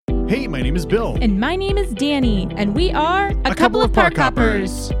Hey, my name is Bill. And my name is Danny, and we are a couple of park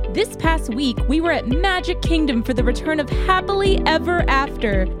hoppers. This past week, we were at Magic Kingdom for the return of Happily Ever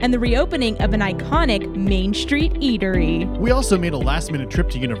After and the reopening of an iconic Main Street eatery. We also made a last-minute trip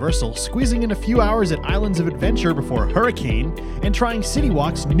to Universal, squeezing in a few hours at Islands of Adventure before Hurricane, and trying City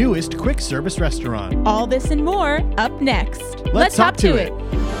Walk's newest quick-service restaurant. All this and more up next. Let's hop to it.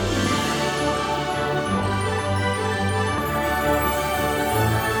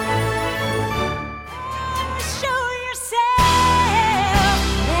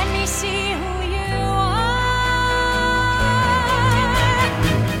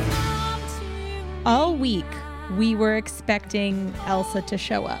 All week, we were expecting Elsa to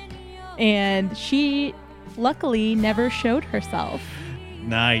show up, and she luckily never showed herself.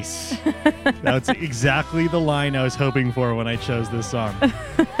 Nice. That's exactly the line I was hoping for when I chose this song.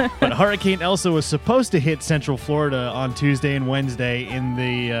 But Hurricane Elsa was supposed to hit Central Florida on Tuesday and Wednesday in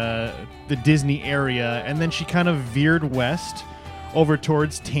the Disney area, and then she kind of veered west over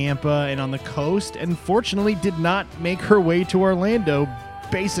towards Tampa and on the coast, and fortunately did not make her way to Orlando,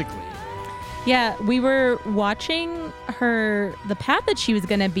 basically. Yeah, we were watching the path that she was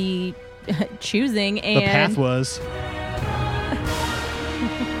going to be choosing. And the path was...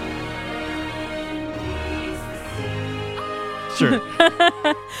 Sure.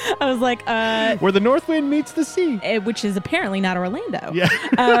 I was like, where the north wind meets the sea. Which is apparently not Orlando. Yeah.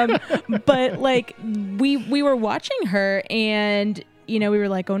 But like we were watching her, and we were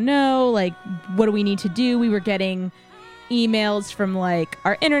like, oh no, like what do we need to do? We were getting emails from like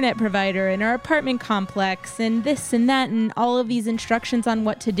our internet provider and our apartment complex and this and that and all of these instructions on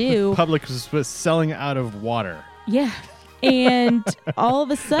what to do. The public was selling out of water. Yeah. And all of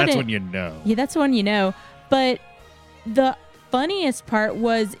a sudden... That's when you know. Yeah, that's when you know. But the funniest part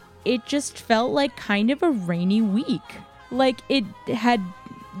was it just felt like kind of a rainy week. Like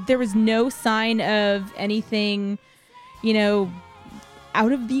there was no sign of anything,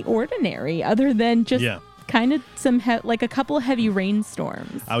 out of the ordinary other than just... Yeah. Kind of like a couple of heavy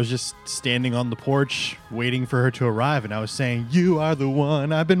rainstorms. I was just standing on the porch waiting for her to arrive, and I was saying, "You are the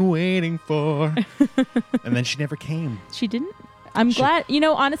one I've been waiting for." And then she never came. She didn't? I'm glad.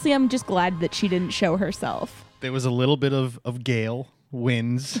 Honestly, I'm just glad that she didn't show herself. There was a little bit of gale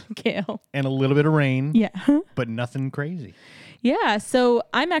winds. Gale. And a little bit of rain. Yeah. But nothing crazy. Yeah, so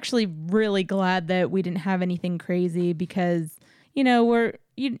I'm actually really glad that we didn't have anything crazy because,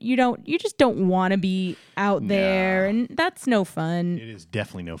 you just don't want to be out there, and that's no fun. It is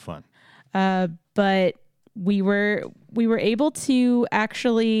definitely no fun. But we were able to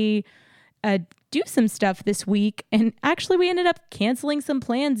actually do some stuff this week, and actually we ended up canceling some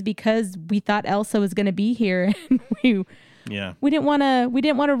plans because we thought Elsa was going to be here, and we didn't want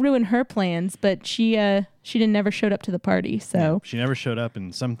to ruin her plans, but she never showed up to the party. So yeah, she never showed up,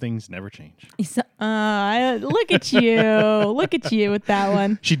 and some things never change. Look at you with that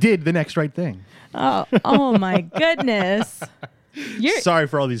one. She did the next right thing. Oh my goodness. Sorry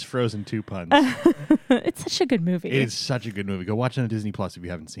for all these Frozen 2 puns. It's such a good movie. It is such a good movie. Go watch it on Disney Plus if you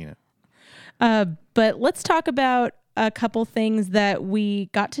haven't seen it. But let's talk about a couple things that we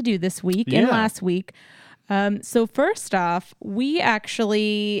got to do this week and last week. So first off, we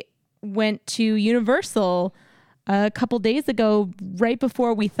actually went to Universal a couple days ago, right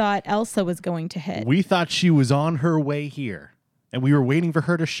before we thought Elsa was going to hit. We thought she was on her way here, and we were waiting for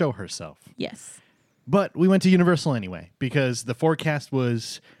her to show herself. Yes. But we went to Universal anyway, because the forecast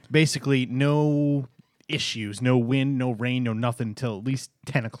was basically no issues, no wind, no rain, no nothing until at least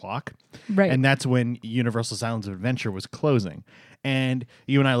 10 o'clock. Right. And that's when Universal's Islands of Adventure was closing. And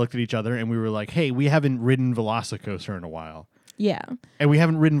you and I looked at each other and we were like, hey, we haven't ridden Velocicoaster in a while. Yeah. And we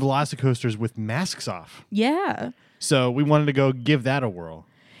haven't ridden Velocicoasters with masks off. Yeah. So we wanted to go give that a whirl.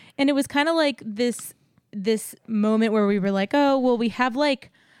 And it was kind of like this moment where we were like, oh, well, we have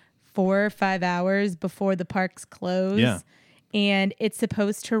like 4 or 5 hours before the parks close. Yeah. And it's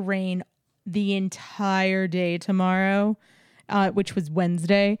supposed to rain the entire day tomorrow, which was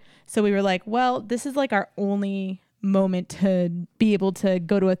Wednesday. So we were like, well, this is like our only moment to be able to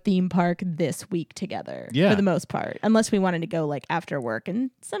go to a theme park this week together for the most part, unless we wanted to go like after work, and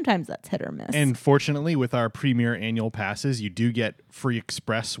sometimes that's hit or miss. And fortunately, with our premier annual passes, you do get free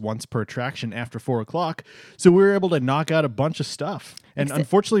express once per attraction after 4 o'clock, so we were able to knock out a bunch of stuff. And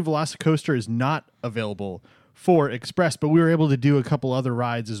unfortunately, Velocicoaster is not available for express, but we were able to do a couple other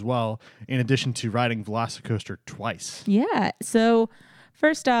rides as well, in addition to riding Velocicoaster twice. Yeah, so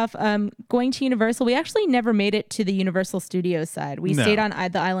first off, going to Universal, we actually never made it to the Universal Studios side. We stayed on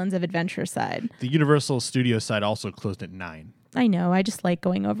the Islands of Adventure side. The Universal Studios side also closed at 9. I know. I just like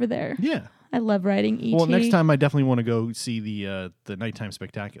going over there. Yeah. I love riding ET. Well, next time I definitely want to go see the nighttime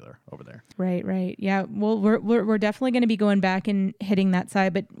spectacular over there. Right. Yeah. Well, we're definitely going to be going back and hitting that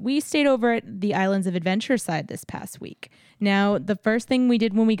side, but we stayed over at the Islands of Adventure side this past week. Now, the first thing we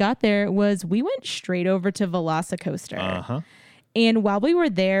did when we got there was we went straight over to Velocicoaster. Uh-huh. And while we were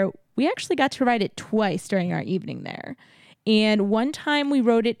there, we actually got to ride it twice during our evening there. And one time we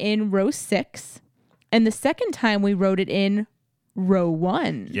rode it in row 6, and the second time we rode it in row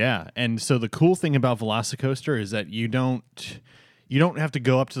 1. Yeah, and so the cool thing about Velocicoaster is that you don't have to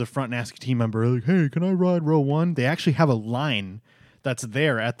go up to the front and ask a team member, like, hey, can I ride row 1? They actually have a line that's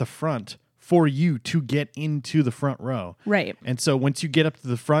there at the front for you to get into the front row. Right. And so once you get up to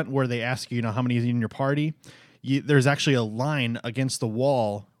the front where they ask you, how many is in your party, there's actually a line against the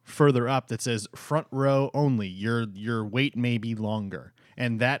wall further up that says front row only. Your wait may be longer.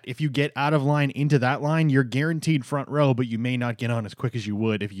 And that if you get out of line into that line, you're guaranteed front row, but you may not get on as quick as you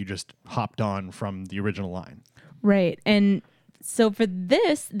would if you just hopped on from the original line. Right. And so for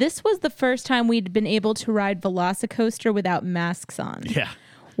this was the first time we'd been able to ride Velocicoaster without masks on. Yeah.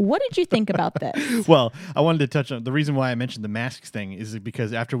 What did you think about this? Well, I wanted to touch on the reason why I mentioned the masks thing is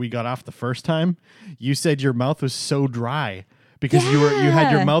because after we got off the first time, you said your mouth was so dry because you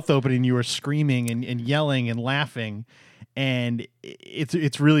had your mouth open and you were screaming and yelling and laughing. And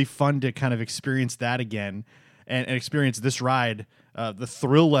it's really fun to kind of experience that again and experience this ride, the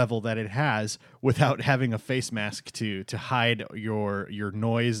thrill level that it has without having a face mask to hide your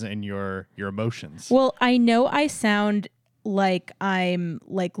noise and your emotions. Well, I know I sound like I'm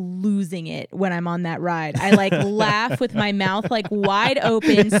like losing it when I'm on that ride. I like laugh with my mouth like wide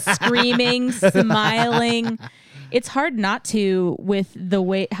open, screaming, smiling. It's hard not to with the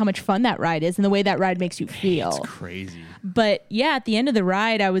way how much fun that ride is and the way that ride makes you feel. It's crazy. But yeah, at the end of the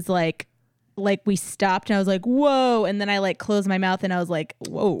ride, I was like we stopped and I was like, whoa. And then I like closed my mouth and I was like,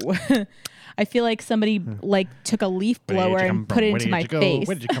 whoa. I feel like somebody like took a leaf blower and put it into my face.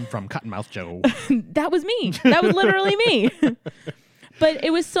 Where did you come from, Cottonmouth Joe? That was me. That was literally me. But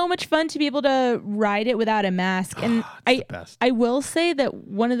it was so much fun to be able to ride it without a mask. And I will say that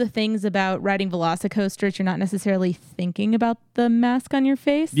one of the things about riding Velocicoaster is you're not necessarily thinking about the mask on your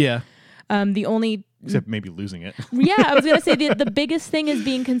face. Yeah. Except maybe losing it. Yeah, I was going to say the biggest thing is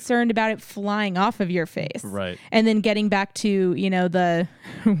being concerned about it flying off of your face. Right. And then getting back to, the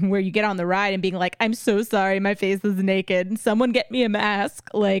where you get on the ride and being like, I'm so sorry, my face is naked. Someone get me a mask.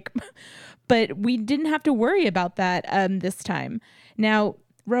 But we didn't have to worry about that this time. Now,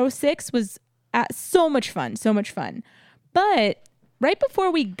 row 6 was so much fun. But right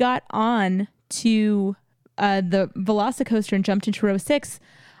before we got on to the Velocicoaster and jumped into row 6,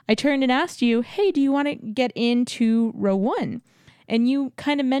 I turned and asked you, hey, do you want to get into row 1? And you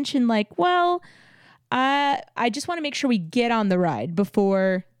kind of mentioned I just want to make sure we get on the ride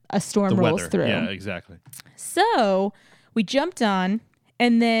before a storm rolls through. Yeah, exactly. So we jumped on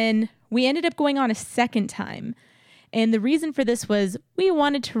and then we ended up going on a second time. And the reason for this was we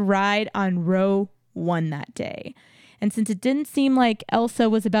wanted to ride on row 1 that day. And since it didn't seem like Elsa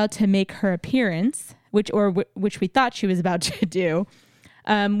was about to make her appearance, which we thought she was about to do,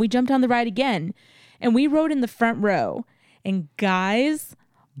 we jumped on the ride again and we rode in the front row. And guys,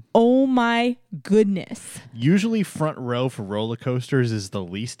 oh my goodness. Usually front row for roller coasters is the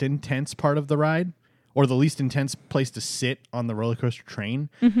least intense part of the ride or the least intense place to sit on the roller coaster train.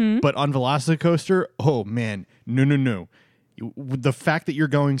 Mm-hmm. But on Velocicoaster, oh man, no. The fact that you're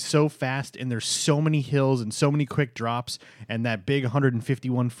going so fast and there's so many hills and so many quick drops and that big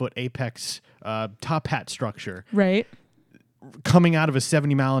 151-foot apex top hat structure. Right. Coming out of a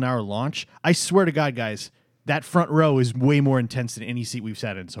 70-mile-an-hour launch, I swear to God, guys, that front row is way more intense than any seat we've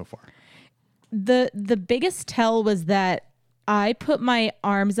sat in so far. The biggest tell was that I put my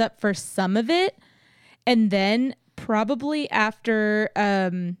arms up for some of it, and then probably after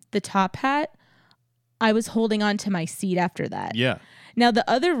the top hat, I was holding on to my seat after that. Yeah. Now, the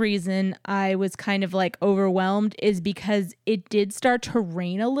other reason I was kind of like overwhelmed is because it did start to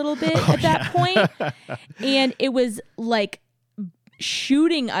rain a little bit at that point, and it was like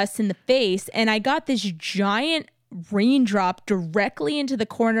shooting us in the face, and I got this giant raindrop directly into the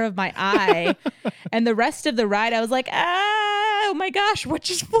corner of my eye. And the rest of the ride, I was like, oh my gosh, what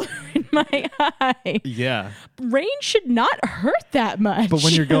just flew in my eye? Yeah. Rain should not hurt that much. But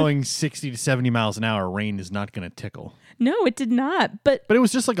when you're going 60 to 70 miles an hour, rain is not going to tickle. No, it did not. But it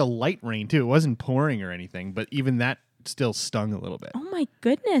was just like a light rain too. It wasn't pouring or anything, but even that still stung a little bit. Oh my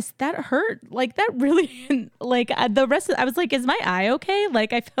goodness, that hurt. Like that really, the rest of I was like, is my eye okay?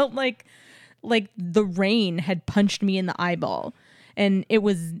 Like I felt like the rain had punched me in the eyeball and it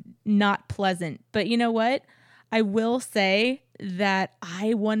was not pleasant. But you know what? I will say that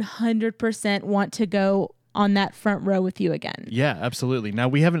I 100% want to go on that front row with you again. Yeah, absolutely. Now,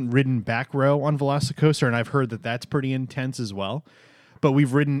 we haven't ridden back row on Velocicoaster, and I've heard that that's pretty intense as well. But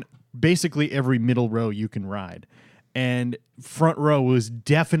we've ridden basically every middle row you can ride. And front row was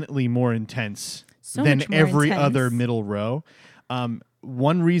definitely more intense than every other middle row.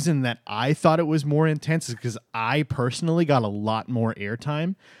 One reason that I thought it was more intense is because I personally got a lot more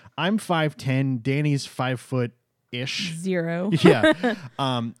airtime. I'm 5'10", Danny's 5 foot-ish. 0. Yeah.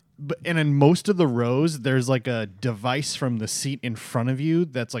 And in most of the rows, there's like a device from the seat in front of you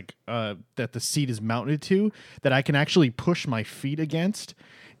that's like that the seat is mounted to that I can actually push my feet against.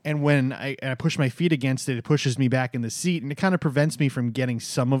 And when I push my feet against it, it pushes me back in the seat, and it kind of prevents me from getting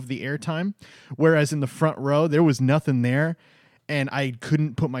some of the airtime. Whereas in the front row, there was nothing there, and I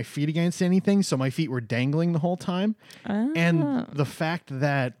couldn't put my feet against anything, so my feet were dangling the whole time. Oh. And the fact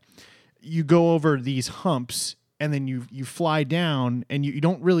that you go over these humps and then you fly down, and you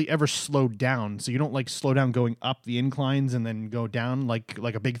don't really ever slow down. So you don't like slow down going up the inclines and then go down like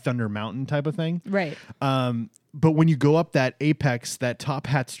a Big Thunder Mountain type of thing. Right. But when you go up that apex, that top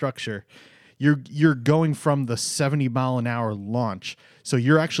hat structure, you're going from the 70-mile-an-hour launch. So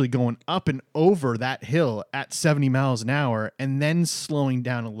you're actually going up and over that hill at 70 miles an hour and then slowing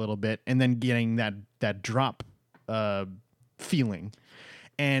down a little bit and then getting that drop feeling.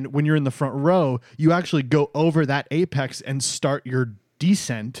 And when you're in the front row, you actually go over that apex and start your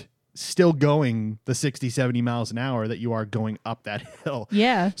descent still going the 60, 70 miles an hour that you are going up that hill.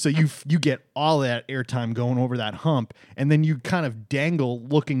 Yeah. So you get all that airtime going over that hump, and then you kind of dangle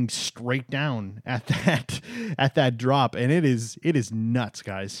looking straight down at that drop, and it is nuts,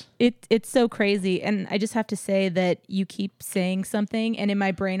 guys. It's so crazy, and I just have to say that you keep saying something, and in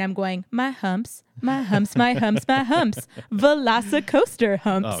my brain I'm going, my humps, my humps, my humps, my humps, Velocicoaster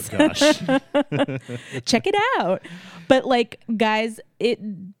humps. Oh gosh. Check it out. But like, guys,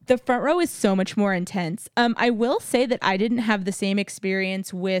 the front row is so much more intense. I will say that I didn't have the same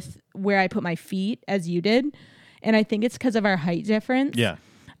experience with where I put my feet as you did. And I think it's because of our height difference. Yeah.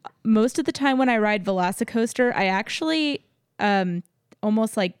 Most of the time when I ride Velocicoaster, I actually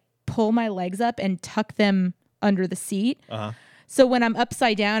almost like pull my legs up and tuck them under the seat. Uh-huh. So when I'm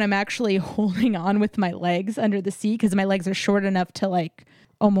upside down, I'm actually holding on with my legs under the seat because my legs are short enough to like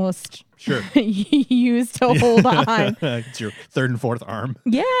almost use to hold on. It's your third and fourth arm.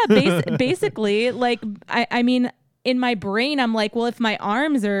 Yeah, basically. Like, I mean, in my brain, I'm like, well, if my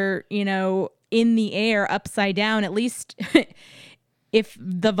arms are, in the air upside down, at least if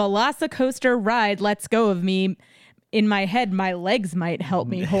the Velocicoaster ride lets go of me, in my head, my legs might help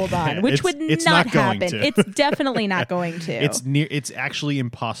me hold on, which would not happen. It's definitely not going to. It's actually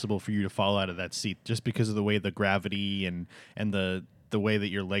impossible for you to fall out of that seat just because of the way the gravity and the way that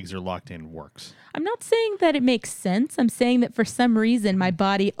your legs are locked in works. I'm not saying that it makes sense. I'm saying that for some reason, my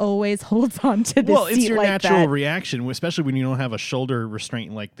body always holds on to this seat. Well, it's your like natural that. Reaction, especially when you don't have a shoulder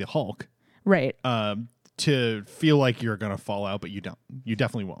restraint like the Hulk. Right. To feel like you're going to fall out, but you don't. You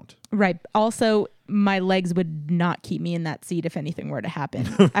definitely won't. Right. Also, my legs would not keep me in that seat if anything were to happen.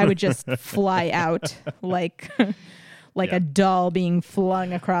 I would just fly out like a doll being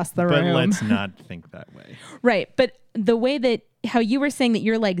flung across the room. But let's not think that way. Right. But the way that how you were saying that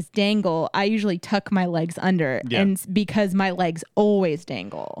your legs dangle, I usually tuck my legs under, and because my legs always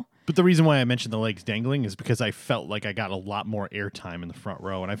dangle. But the reason why I mentioned the legs dangling is because I felt like I got a lot more airtime in the front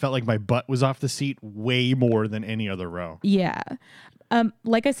row, and I felt like my butt was off the seat way more than any other row. Yeah.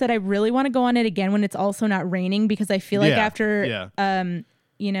 Like I said, I really want to go on it again when it's also not raining, because I feel like after,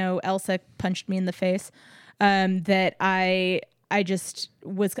 Elsa punched me in the face, that I just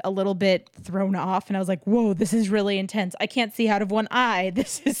was a little bit thrown off, and I was like, whoa, this is really intense. I can't see out of one eye.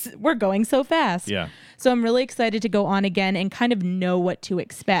 We're going so fast. Yeah. So I'm really excited to go on again and kind of know what to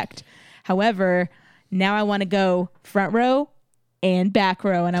expect. However, now I want to go front row and back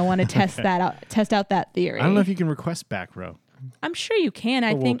row, and I want to test out that theory. I don't know if you can request back row. I'm sure you can.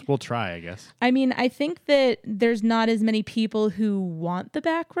 I think we'll try, I guess. I mean, I think that there's not as many people who want the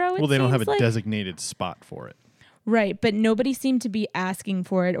back row. Well, they don't have a designated spot for it. Right, but nobody seemed to be asking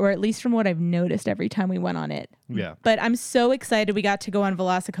for it, or at least from what I've noticed every time we went on it. Yeah. But I'm so excited we got to go on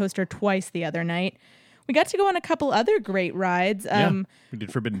Velocicoaster twice the other night. We got to go on a couple other great rides. We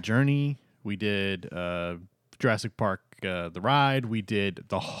did Forbidden Journey. We did Jurassic Park, the ride. We did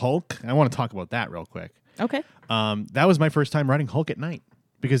the Hulk. I want to talk about that real quick. Okay. That was my first time riding Hulk at night,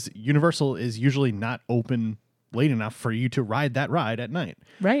 because Universal is usually not open late enough for you to ride that ride at night.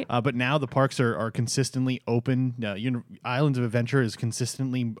 Right. But now the parks are consistently open. Islands of Adventure is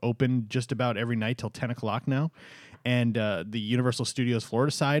consistently open just about every night till 10 o'clock now. And the Universal Studios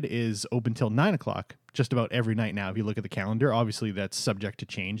Florida side is open till 9 o'clock just about every night now. If you look at the calendar, obviously that's subject to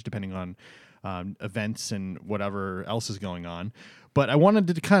change depending on events and whatever else is going on. But I wanted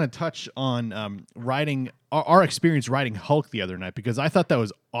to kind of touch on riding our experience riding Hulk the other night, because I thought that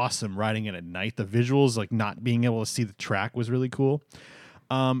was awesome riding it at night. The visuals, like not being able to see the track, was really cool.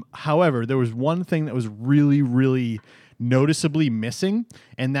 However, there was one thing that was really, really noticeably missing,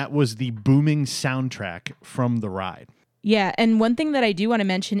 and that was the booming soundtrack from the ride. Yeah, and one thing that I do want to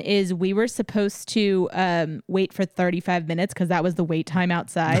mention is we were supposed to wait for 35 minutes because that was the wait time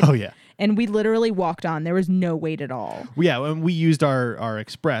outside. Oh, yeah. And we literally walked on. There was no wait at all. Yeah, and we used our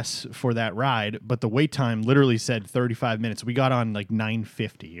express for that ride, but the wait time literally said 35 minutes. We got on like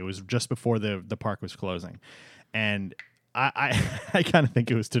 9:50. It was just before the park was closing. And I kind of think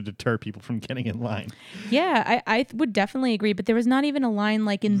it was to deter people from getting in line. Yeah, I would definitely agree, but there was not even a line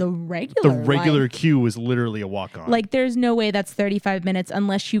like in the regular queue was literally a walk-on. Like there's no way that's 35 minutes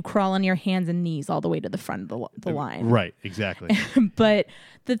unless you crawl on your hands and knees all the way to the front of the line. Right, exactly. But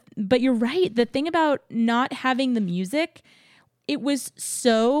you're right. The thing about not having the music, it was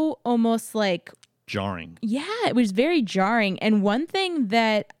so almost like jarring. Yeah, it was very jarring. And one thing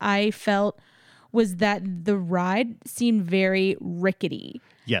that I felt was that the ride seemed very rickety.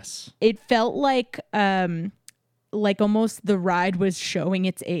 Yes. It felt like almost the ride was showing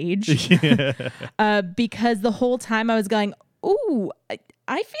its age. Because the whole time I was going, ooh,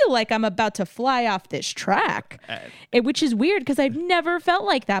 I feel like I'm about to fly off this track, which is weird because I've never felt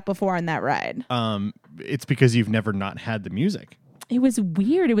like that before on that ride. It's because you've never not had the music. It was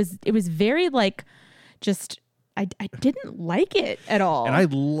weird. It was very like just... I didn't like it at all. And I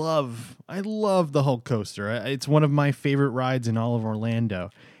love the Hulk coaster. It's one of my favorite rides in all of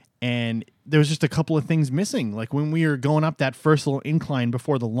Orlando. And there was just a couple of things missing. Like when we were going up that first little incline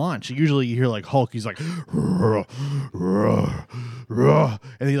before the launch, usually you hear like Hulk, he's like, ruh, ruh, ruh,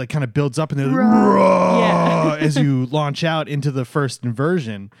 and he like kind of builds up and then yeah. as you launch out into the first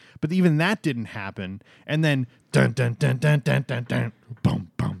inversion. But even that didn't happen. And then dun dun dun dun dun dun dun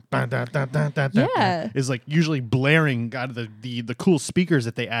boom boom dun dun dun dun dun yeah. is like usually blaring out of the cool speakers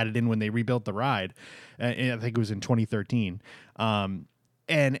that they added in when they rebuilt the ride. I think it was in 2013.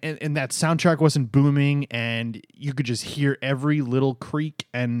 And that soundtrack wasn't booming, and you could just hear every little creak,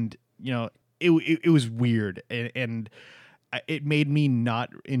 and you know it was weird, and it made me not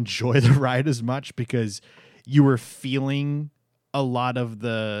enjoy the ride as much because you were feeling a lot of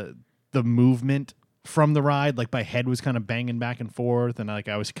the movement from the ride. Like my head was kind of banging back and forth, and like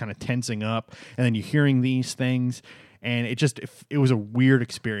I was kind of tensing up, and then you're hearing these things. And it was a weird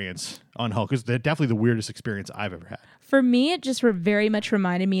experience on Hulk. It was definitely the weirdest experience I've ever had. For me, it just very much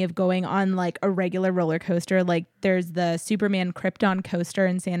reminded me of going on like a regular roller coaster. Like there's the Superman Krypton coaster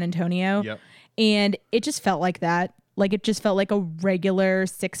in San Antonio. Yep. And it just felt like that. Like it just felt like a regular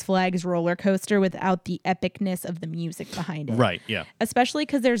Six Flags roller coaster without the epicness of the music behind it. Right, yeah. Especially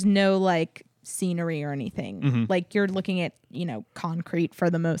because there's no like scenery or anything. Mm-hmm. Like you're looking at, concrete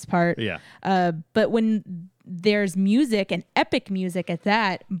for the most part. Yeah. But when there's music and epic music at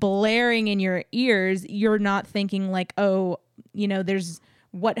that blaring in your ears, you're not thinking like, oh, there's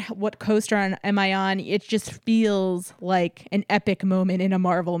what coaster am I on? It just feels like an epic moment in a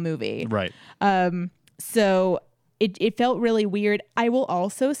Marvel movie. Right. So it felt really weird. I will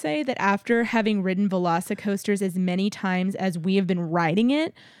also say that after having ridden Velocicoasters as many times as we have been riding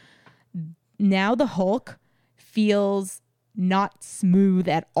it, now the Hulk feels not smooth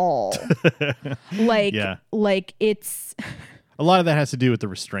at all. Like it's a lot of that has to do with the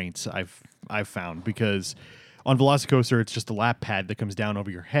restraints I've found, because on Velocicoaster it's just a lap pad that comes down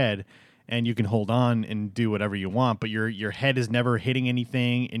over your head and you can hold on and do whatever you want, but your head is never hitting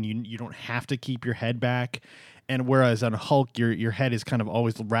anything, and you don't have to keep your head back. And whereas on Hulk, your head is kind of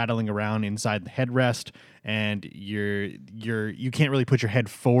always rattling around inside the headrest, and you can't really put your head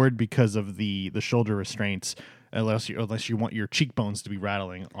forward because of the shoulder restraints, unless you want your cheekbones to be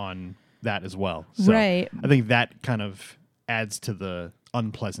rattling on that as well. So right. I think that kind of adds to the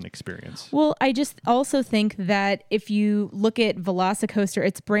unpleasant experience. Well, I just also think that if you look at Velocicoaster,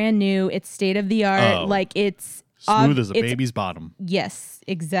 it's brand new, it's state of the art, like it's smooth as a baby's bottom. Yes,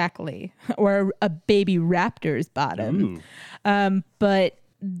 exactly. Or a baby raptor's bottom. But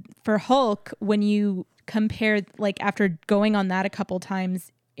for Hulk, when you compare, like after going on that a couple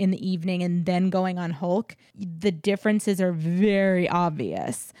times in the evening and then going on Hulk, the differences are very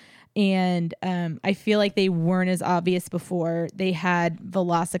obvious. And I feel like they weren't as obvious before. They had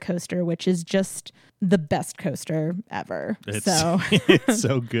Velocicoaster, which is just the best coaster ever. It's it's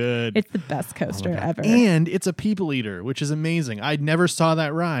so good. It's the best coaster ever. And it's a people eater, which is amazing. I never saw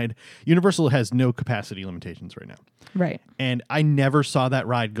that ride. Universal has no capacity limitations right now. Right. And I never saw that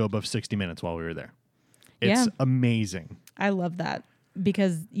ride go above 60 minutes while we were there. It's amazing. I love that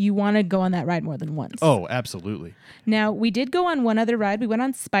because you want to go on that ride more than once. Oh, absolutely. Now, we did go on one other ride. We went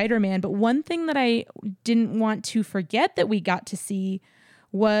on Spider-Man, but one thing that I didn't want to forget that we got to see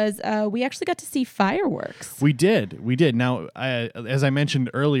was we actually got to see fireworks. We did. Now, as I mentioned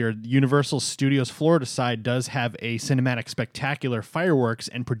earlier, Universal Studios Florida side does have a cinematic spectacular fireworks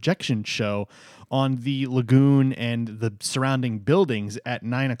and projection show on the lagoon and the surrounding buildings at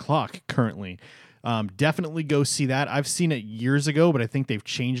 9 o'clock currently. Definitely go see that. I've seen it years ago, but I think they've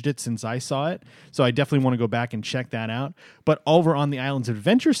changed it since I saw it. So I definitely want to go back and check that out. But over on the Islands of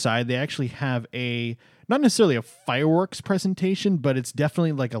Adventure side, they actually have not necessarily a fireworks presentation, but it's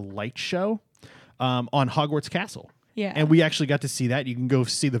definitely like a light show on Hogwarts Castle. Yeah. And we actually got to see that. You can go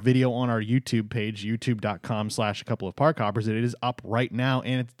see the video on our YouTube page, youtube.com/a-couple-of-park-hoppers. It is up right now,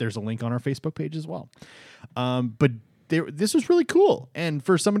 and there's a link on our Facebook page as well. But this was really cool. And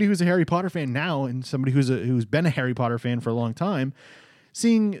for somebody who's a Harry Potter fan now and somebody who's been a Harry Potter fan for a long time,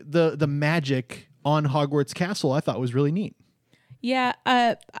 seeing the magic on Hogwarts Castle I thought was really neat. Yeah,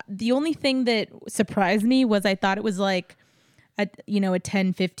 the only thing that surprised me was I thought it was like a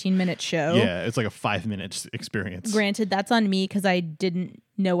 10-15 minute show. Yeah, it's like a 5-minute experience. Granted, that's on me because I didn't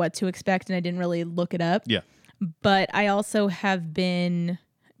know what to expect and I didn't really look it up. Yeah. But I also have been,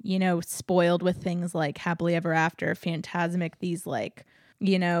 spoiled with things like Happily Ever After, Fantasmic, these like,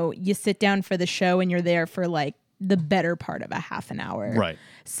 you sit down for the show and you're there for like the better part of a half an hour. Right.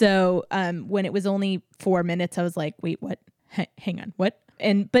 So when it was only 4 minutes, I was like, wait, what? Hang on, what?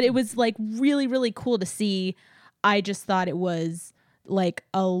 But it was like really, really cool to see. I just thought it was like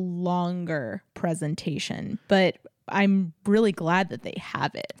a longer presentation, but I'm really glad that they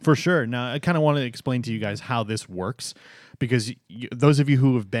have it. For sure. Now, I kind of want to explain to you guys how this works because those of you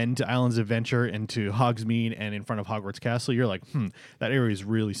who have been to Islands of Adventure and to Hogsmeade and in front of Hogwarts Castle, you're like, that area is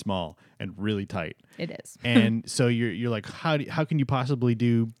really small and really tight. It is. And so you're like, how can you possibly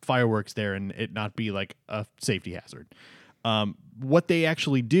do fireworks there and it not be like a safety hazard? What they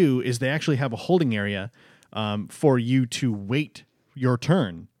actually do is they actually have a holding area for you to wait your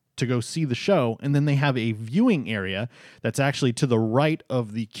turn to go see the show, and then they have a viewing area that's actually to the right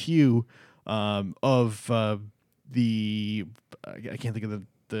of the queue of the I can't think of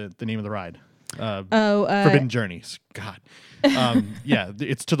the name of the ride. Forbidden Journeys. God, yeah,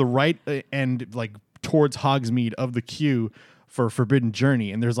 it's to the right and like towards Hogsmeade of the queue for Forbidden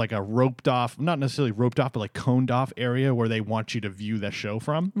Journey, and there's like a roped off, not necessarily roped off, but like coned off area where they want you to view the show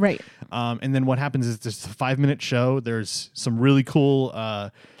from. Right. And then what happens is there's a 5-minute show. There's some really cool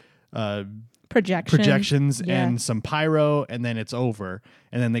projections and some pyro, and then it's over.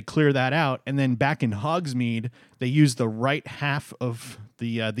 And then they clear that out. And then back in Hogsmeade, they use the right half of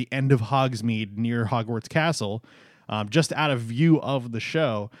the end of Hogsmeade near Hogwarts Castle, just out of view of the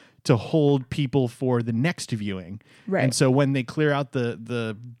show, to hold people for the next viewing. Right. And so when they clear out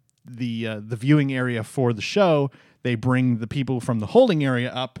the viewing area for the show, they bring the people from the holding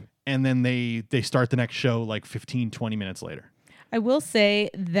area up, and then they start the next show like 15-20 minutes later. I will say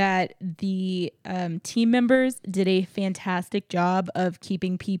that the team members did a fantastic job of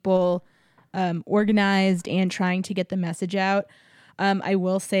keeping people organized and trying to get the message out. I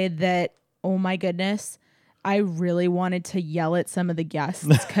will say that, oh my goodness, I really wanted to yell at some of the guests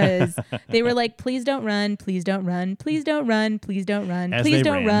because they were like, please don't run, please don't run, please don't run, please don't run, please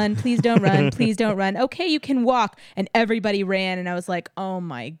don't run, please don't run, please don't run. Okay, you can walk. And everybody ran. And I was like, oh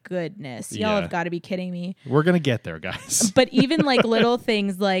my goodness, y'all have got to be kidding me. We're going to get there, guys. But even like little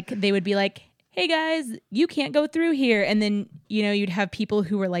things, like they would be like, hey guys, you can't go through here. And then, you'd have people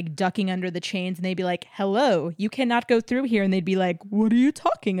who were like ducking under the chains and they'd be like, hello, you cannot go through here. And they'd be like, what are you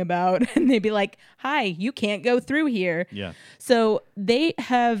talking about? And they'd be like, hi, you can't go through here. Yeah. So the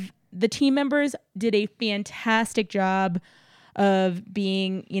team members did a fantastic job of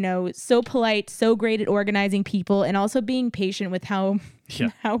being, so polite, so great at organizing people, and also being patient with how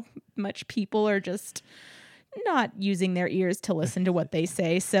much people are just not using their ears to listen to what they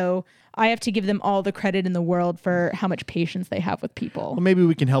say. So I have to give them all the credit in the world for how much patience they have with people. Well, maybe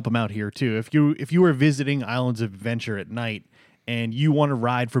we can help them out here too. If you were visiting Islands of Adventure at night and you want to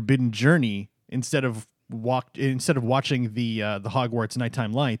ride Forbidden Journey instead of watching the Hogwarts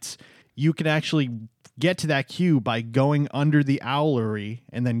nighttime lights, you can actually get to that queue by going under the owlery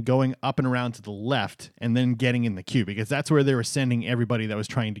and then going up and around to the left and then getting in the queue, because that's where they were sending everybody that was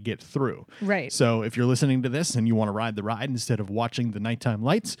trying to get through. Right. So if you're listening to this and you want to ride the ride instead of watching the nighttime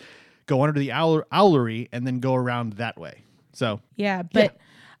lights, go under the owlery and then go around that way. So yeah, but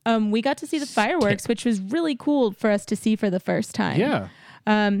we got to see the fireworks, which was really cool for us to see for the first time. Yeah.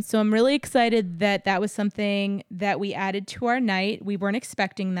 So I'm really excited that that was something that we added to our night. We weren't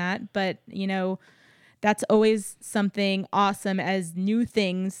expecting that, but you know, that's always something awesome as new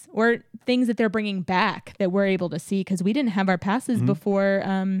things or things that they're bringing back that we're able to see, because we didn't have our passes before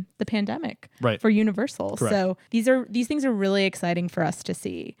the pandemic for Universal. Correct. So these things are really exciting for us to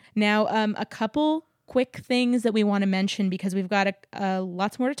see. Now, a couple quick things that we want to mention, because we've got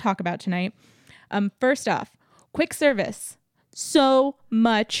lots more to talk about tonight. First off, quick service. So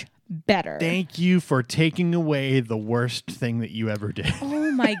much better. Thank you for taking away the worst thing that you ever did.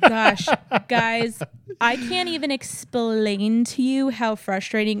 Oh my gosh, guys, I can't even explain to you how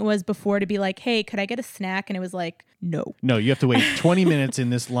frustrating it was before to be like, hey, could I get a snack? And it was like, no. No, you have to wait 20 minutes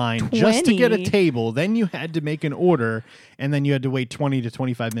in this line just to get a table. Then you had to make an order, and then you had to wait 20 to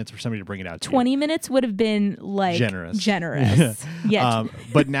 25 minutes for somebody to bring it out to 20 you. minutes would have been like Generous. Yeah.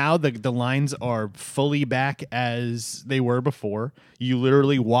 But now the lines are fully back as they were before. You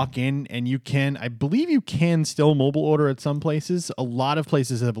literally walk in and I believe you can still mobile order at some places. A lot of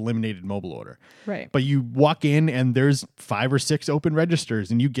places have eliminated mobile order. Right. But you walk in and there's 5 or 6 open registers,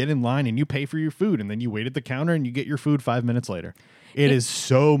 and you get in line and you pay for your food, and then you wait at the counter and you get your food 5 minutes later. It is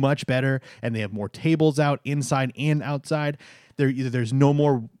so much better, and they have more tables out inside and outside. There's no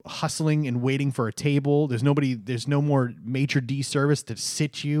more hustling and waiting for a table. There's no more maitre d' service to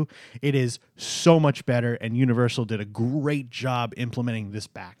sit you. It is so much better, and Universal did a great job implementing this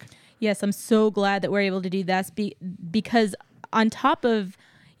back. Yes, I'm so glad that we're able to do that because on top of,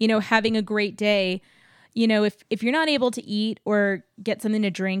 you know, having a great day, you know, if you're not able to eat or get something to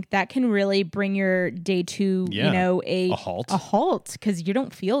drink, that can really bring your day to, you know, a halt because you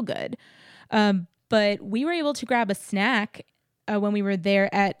don't feel good. But we were able to grab a snack when we were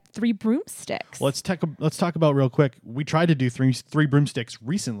there at Three Broomsticks. Let's talk about real quick. We tried to do three broomsticks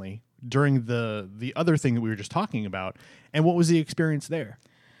recently during the other thing that we were just talking about. And what was the experience there?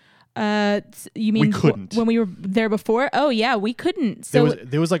 You mean we couldn't when we were there before? Oh yeah, we couldn't. So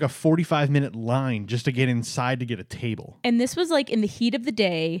there was like a 45-minute line just to get inside to get a table. And this was like in the heat of the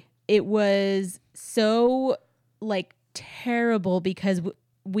day. It was so like terrible because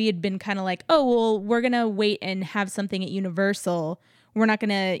we had been kind of like, oh, well, we're going to wait and have something at Universal. We're not going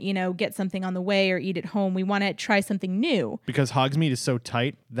to, you know, get something on the way or eat at home. We want to try something new. Because Hogsmeade is so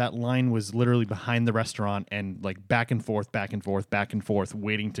tight, that line was literally behind the restaurant and like back and forth,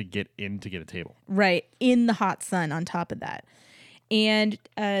 waiting to get in to get a table. Right. In the hot sun on top of that. And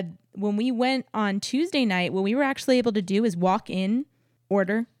when we went on Tuesday night, what we were actually able to do is walk in,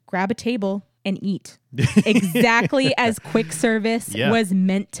 order, grab a table, and eat. Exactly as quick service was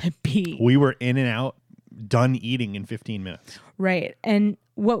meant to be. We were in and out, done eating in 15 minutes. Right. And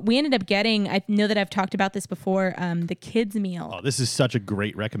what we ended up getting, I know that I've talked about this before, the kids meal. Oh, this is such a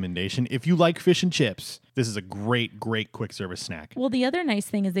great recommendation. If you like fish and chips, this is a great quick service snack. Well, the other nice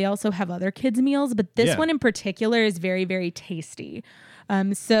thing is they also have other kids meals, but this one in particular is very, very tasty.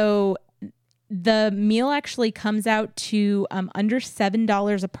 So the meal actually comes out to under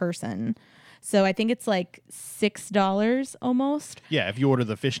 $7 a person. So I think it's like $6 almost. Yeah, if you order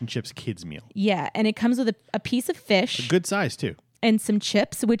the fish and chips kids meal. Yeah, and it comes with a piece of fish. A good size too. And some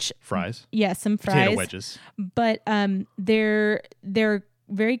chips, which fries. Yeah, some fries. Potato wedges. But they're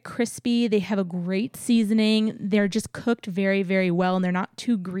very crispy. They have a great seasoning. They're just cooked very, very well, and they're not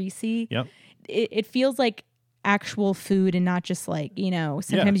too greasy. Yep. It feels like actual food and not just like, you know,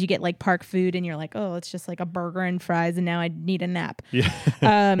 sometimes you get like park food and you're like, oh, it's just like a burger and fries and now I need a nap. Yeah.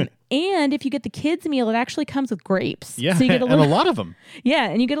 And if you get the kids meal, it actually comes with grapes. Yeah, so you get and a lot of them. Yeah,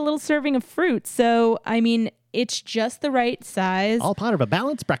 and you get a little serving of fruit. So, I mean, it's just the right size. All part of a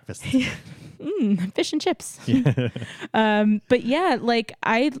balanced breakfast. Fish and chips. Yeah. But yeah, like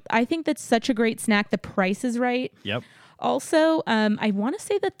I think that's such a great snack. The price is right. Yep. Also, I want to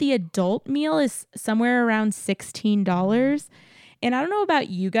say that the adult meal is somewhere around $16. And I don't know about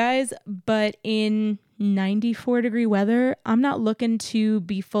you guys, but in 94-degree weather, I'm not looking to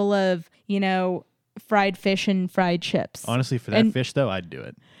be full of, you know, fried fish and fried chips. Honestly, for that fish, though, I'd do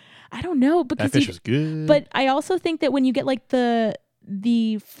it. I don't know. Because that fish was good. But I also think that when you get like the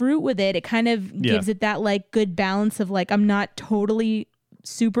fruit with it, it kind of gives it that like good balance of like, I'm not totally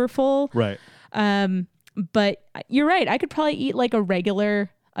super full. Right. But you're right. I could probably eat like a regular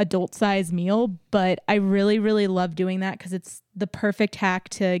adult size meal, but I really, really love doing that because it's the perfect hack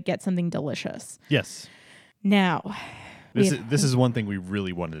to get something delicious. Yes. Now, This is one thing we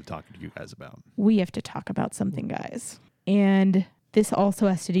really wanted to talk to you guys about. we have to talk about something, guys. And this also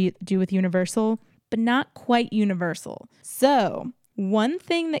has to do with Universal, but not quite Universal. So one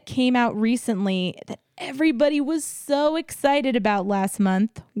thing that came out recently that everybody was so excited about last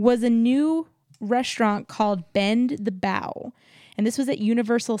month was a new restaurant called Bend the Bow. And this was at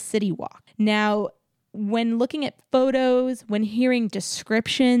Universal City Walk. Now, when looking at photos, when hearing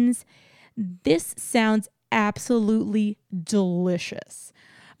descriptions, this sounds absolutely delicious.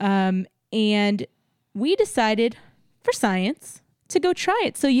 And we decided, for science, to go try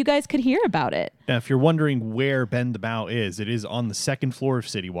it so you guys could hear about it. Now, if you're wondering where Bend the Bow is, it is on the second floor of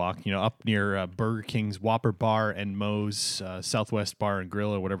City Walk, up near Burger King's Whopper Bar and Moe's Southwest Bar and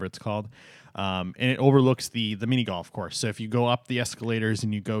Grill, or whatever it's called. And it overlooks the mini golf course. So if you go up the escalators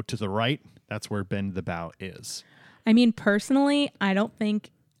and you go to the right, that's where Bend the Bow is. I mean, personally, I don't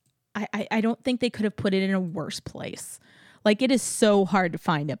think they could have put it in a worse place. Like, it is so hard to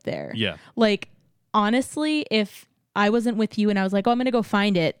find up there. Yeah. Like, honestly, if I wasn't with you and I was like, oh, I'm going to go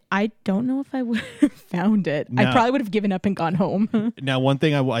find it, I don't know if I would have found it. No. I probably would have given up and gone home. Now, one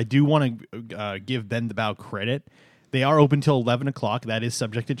thing I do want to give Bend the Bow credit. They are open till 11 o'clock. That is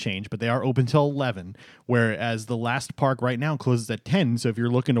subject to change, but they are open till 11, whereas the last park right now closes at 10. So if you're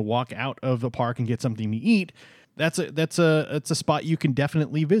looking to walk out of the park and get something to eat, that's a spot you can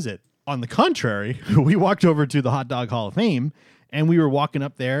definitely visit. On the contrary, we walked over to the Hot Dog Hall of Fame, and we were walking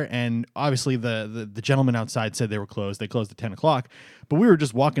up there, and obviously the gentleman outside said they were closed. They closed at 10 o'clock, but we were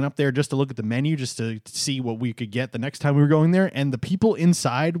just walking up there just to look at the menu, just to see what we could get the next time we were going there, and the people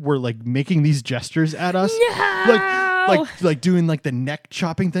inside were like making these gestures at us. No! Like doing like the neck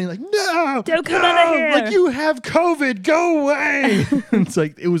chopping thing, like, no, Don't come out of here. like you have COVID, go away.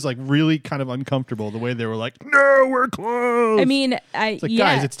 It was like really kind of uncomfortable the way they were like, no, we're closed. I mean, it's like,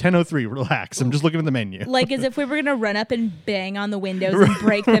 guys, it's 10:03. Relax. I'm just looking at the menu. Like as if we were going to run up and bang on the windows and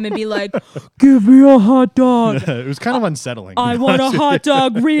break them and be like, give me a hot dog. It was kind of unsettling. I want a hot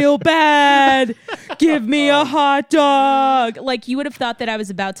dog real bad. Give me a hot dog. Like, you would have thought that I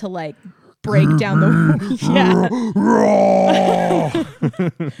was about to like break down the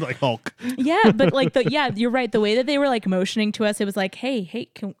like Hulk. Yeah, but like you're right. The way that they were like motioning to us, it was like, hey,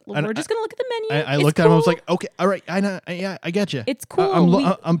 we're just gonna look at the menu. I looked at him. I was like, okay, all right, I know, yeah, I get you. It's cool.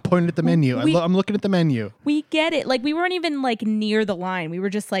 I'm pointing at the menu. I'm looking at the menu. We get it. Like, we weren't even like near the line. We were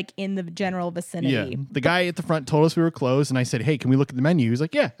just like in the general vicinity. Yeah. The guy at the front told us we were closed, and I said, hey, can we look at the menu? He was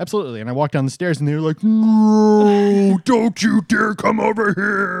like, yeah, absolutely. And I walked down the stairs, and they were like, no, don't you dare come over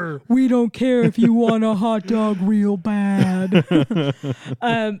here. We don't care if you want a hot dog real bad.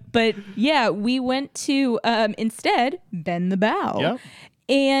 But yeah, we went to instead Bend the Bow. Yep.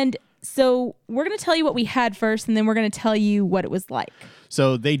 And so we're going to tell you what we had first, and then we're going to tell you what it was like.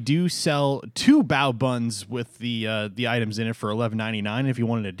 So they do sell 2 bao buns with the items in it for $11.99. If you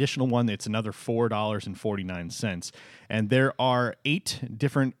want an additional one, it's another $4.49. And there are 8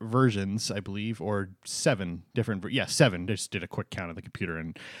 different versions, I believe, or 7 different. 7. Just did a quick count of the computer,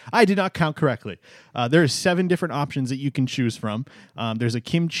 and I did not count correctly. There are 7 different options that you can choose from. There's a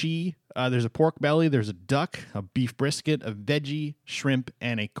kimchi. There's a pork belly, there's a duck, a beef brisket, a veggie, shrimp,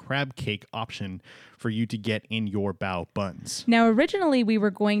 and a crab cake option for you to get in your bao buns. Now, originally we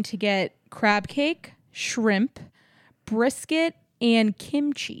were going to get crab cake, shrimp, brisket, and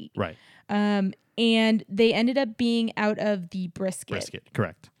kimchi. Right. And they ended up being out of the brisket. Brisket,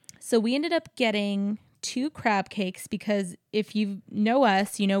 correct. So we ended up getting 2 crab cakes because if you know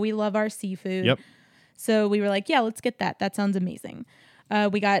us, you know we love our seafood. Yep. So we were like, yeah, let's get that. That sounds amazing.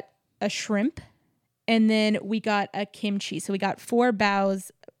 We got a shrimp, and then we got a kimchi. So we got 4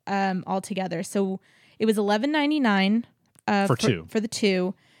 baos all together. So it was $11.99 for the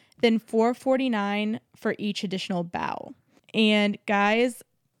 2, then $4.49 for each additional bao. And guys,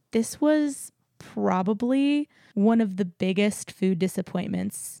 this was probably one of the biggest food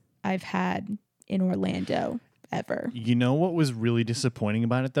disappointments I've had in Orlando ever. You know what was really disappointing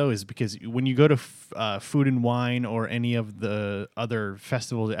about it, though, is because when you go to Food and Wine or any of the other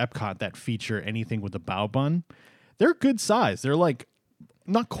festivals at Epcot that feature anything with a bao bun, they're good size. They're like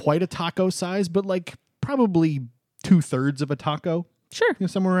not quite a taco size, but like probably 2/3 of a taco. Sure.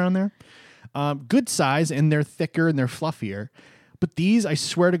 Somewhere around there. Good size, and they're thicker and they're fluffier. But these, I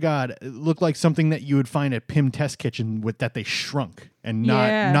swear to God, look like something that you would find at Pym Test Kitchen with that they shrunk and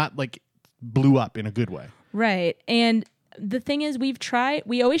not like blew up in a good way. Right. And the thing is, we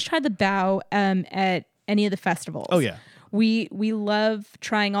always try the bao at any of the festivals. Oh, yeah. We love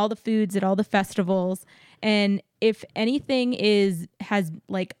trying all the foods at all the festivals. And if anything has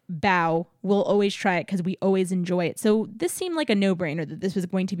like bao, we'll always try it because we always enjoy it. So this seemed like a no-brainer that this was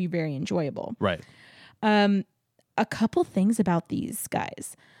going to be very enjoyable. Right. A couple things about these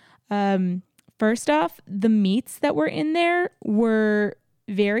guys. First off, the meats that were in there were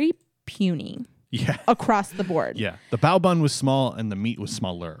very puny. Yeah. Across the board. Yeah. The bao bun was small and the meat was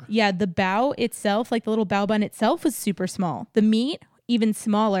smaller. Yeah. The bao itself, like the little bao bun itself, was super small. The meat, even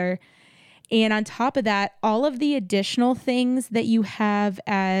smaller. And on top of that, all of the additional things that you have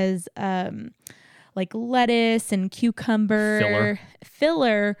as like lettuce and cucumber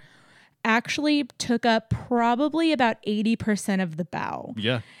filler actually took up probably about 80% of the bao.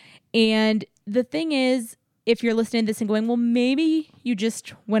 Yeah. And the thing is, if you're listening to this and going, well, maybe you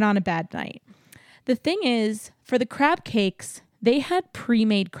just went on a bad night. The thing is, for the crab cakes, they had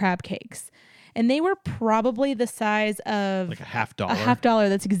pre-made crab cakes. And they were probably the size of... like $50. $50.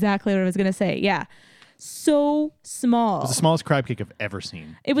 That's exactly what I was going to say. Yeah. So small. It was the smallest crab cake I've ever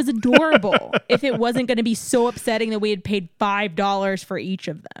seen. It was adorable if it wasn't going to be so upsetting that we had paid $5 for each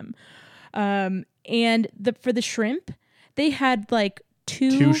of them. And for the shrimp, they had like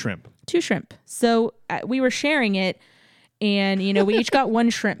two shrimp. So we were sharing it and, we each got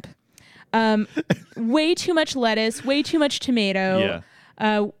one shrimp. Way too much lettuce, way too much tomato. Yeah.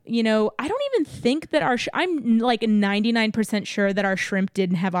 I don't even think that I'm like 99% sure that our shrimp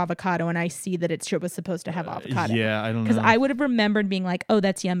didn't have avocado, and I see that it was supposed to have avocado. Yeah, I don't know. Because I would have remembered being like, oh,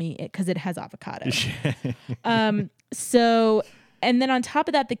 that's yummy because it has avocado. So, and then on top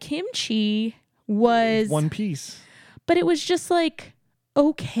of that, the kimchi was one piece. But it was just like,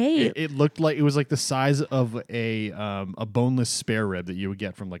 okay. It looked like it was like the size of a boneless spare rib that you would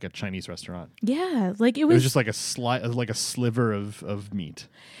get from like a Chinese restaurant. Yeah, like it was just like a sliver of meat.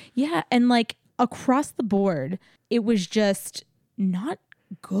 Yeah, and like across the board, it was just not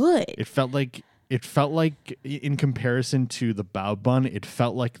good. It felt like in comparison to the bao bun, it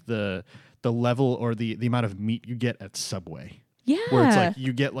felt like the level or the amount of meat you get at Subway. Yeah, where it's like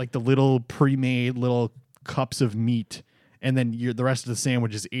you get like the little pre-made little cups of meat. And then the rest of the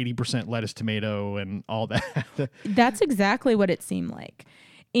sandwich is 80% lettuce, tomato, and all that. That's exactly what it seemed like.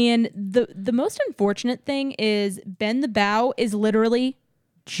 And the most unfortunate thing is Ben the Bao is literally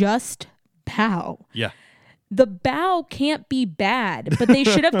just bao. Yeah. The bao can't be bad, but they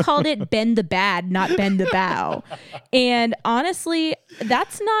should have called it Ben the Bad, not Ben the Bao. And honestly,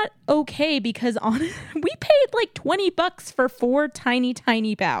 that's not okay because we paid like $20 for 4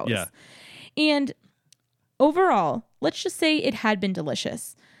 tiny baos. Yeah. And overall, let's just say it had been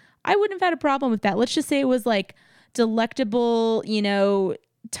delicious. I wouldn't have had a problem with that. Let's just say it was like delectable,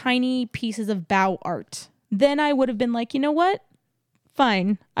 tiny pieces of bao art. Then I would have been like, you know what?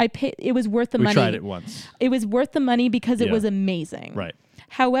 Fine. It was worth the money. We tried it once. It was worth the money because it was amazing. Right.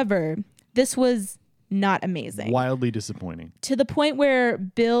 However, this was not amazing. Wildly disappointing. To the point where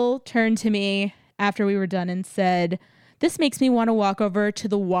Bill turned to me after we were done and said, this makes me want to walk over to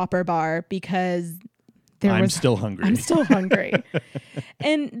the Whopper bar because... I'm still hungry. I'm still hungry.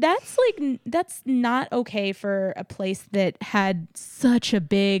 And that's not okay for a place that had such a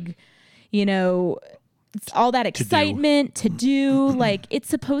big, all that excitement to do. Like, it's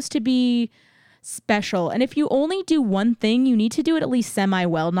supposed to be special. And if you only do one thing, you need to do it at least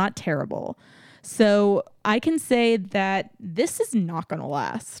semi-well, not terrible. So I can say that this is not going to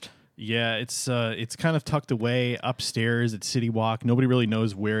last. Yeah, it's kind of tucked away upstairs at City Walk. Nobody really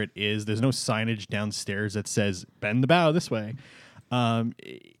knows where it is. There's no signage downstairs that says bend the bao this way. And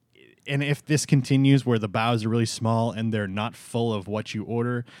if this continues where the baos are really small and they're not full of what you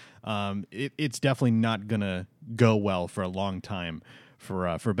order, it's definitely not gonna go well for a long time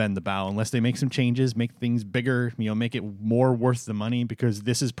for Ben the Bao unless they make some changes, make things bigger, make it more worth the money, because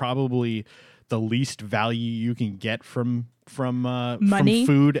this is probably the least value you can get from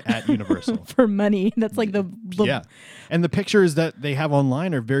food at Universal. For money. That's like the yeah. And the pictures that they have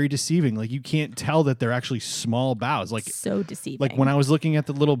online are very deceiving. Like, you can't tell that they're actually small baos. Like, so deceiving. Like, when I was looking at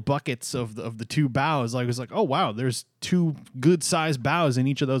the little buckets of the 2 baos, I was like, oh wow, there's 2 good sized baos in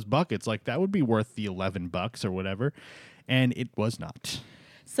each of those buckets. Like, that would be worth the $11 or whatever. And it was not.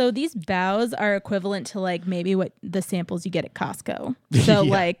 So these baos are equivalent to like maybe what the samples you get at Costco. So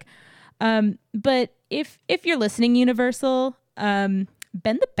yeah. But if you're listening, Universal, Ben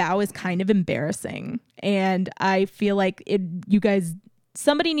the Bao is kind of embarrassing. And I feel like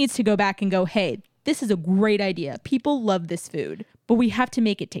somebody needs to go back and go, hey, this is a great idea. People love this food, but we have to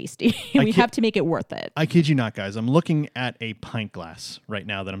make it tasty. We have to make it worth it. I kid you not, guys. I'm looking at a pint glass right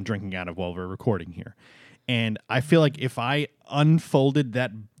now that I'm drinking out of while we're recording here. And I feel like if I unfolded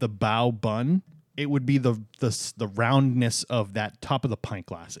the bao bun it would be the roundness of that top of the pint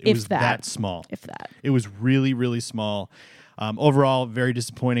glass. It If was that. that small. If that. It was really, really small. Overall, very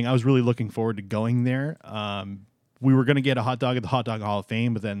disappointing. I was really looking forward to going there. We were going to get a hot dog at the Hot Dog Hall of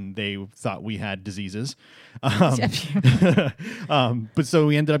Fame, but then they thought we had diseases. But so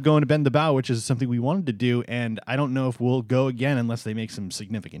we ended up going to Bend the Bow, which is something we wanted to do. And I don't know if we'll go again unless they make some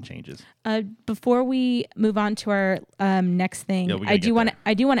significant changes. Before we move on to our next thing, Yeah, we gotta I get do want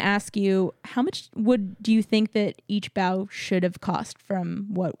there. to ask you, how much do you think that each bow should have cost from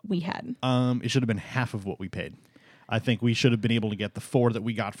what we had? It should have been half of what we paid. I think we should have been able to get the 4 that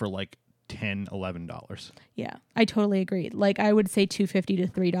we got for like $10-11. Yeah, I totally agree. Like I would say $2.50 to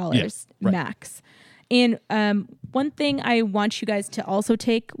 $3 right. max. And one thing I want you guys to also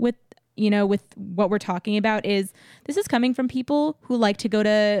take with what we're talking about is this is coming from people who like to go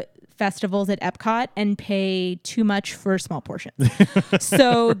to festivals at Epcot and pay too much for small portions.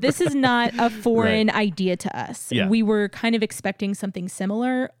 So this is not a foreign idea to us. Yeah. We were kind of expecting something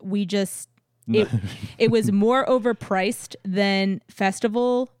similar. We just it was more overpriced than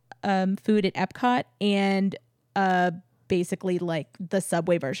festival food at Epcot and basically like the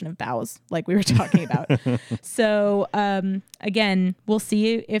Subway version of bows, like we were talking about. So again, we'll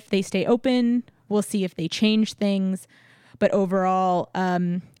see if they stay open. We'll see if they change things. But overall,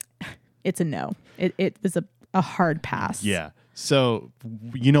 it's a no. It was a hard pass. Yeah. So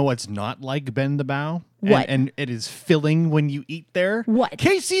you know what's not like Bend the Bow? What? And it is filling when you eat there? What?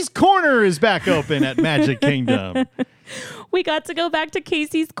 Casey's Corner is back open at Magic Kingdom. We got to go back to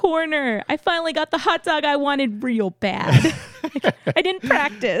Casey's Corner. I finally got the hot dog I wanted real bad. I didn't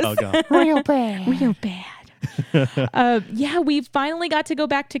practice. Oh, God. Real bad. Real bad. Yeah, we finally got to go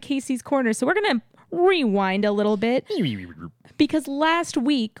back to Casey's Corner. So we're going to rewind a little bit because last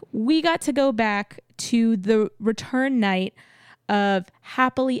week we got to go back to the return night of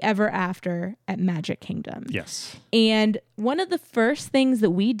Happily Ever After at Magic Kingdom. Yes. And one of the first things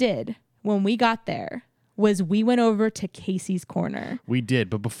that we did when we got there was we went over to Casey's Corner. We did.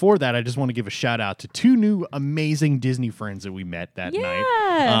 But before that, I just want to give a shout out to 2 new amazing Disney friends that we met that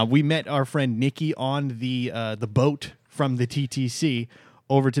night. We met our friend Nikki on the boat from the TTC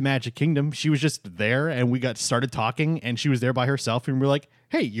over to Magic Kingdom. She was just there and we got started talking and she was there by herself and we were like,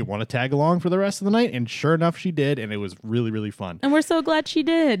 hey, you want to tag along for the rest of the night? And sure enough, she did. And it was really, really fun. And we're so glad she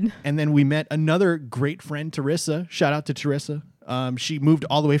did. And then we met another great friend, Teresa. Shout out to Teresa. She moved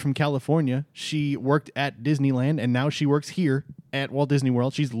all the way from California. She worked at Disneyland, and now she works here at Walt Disney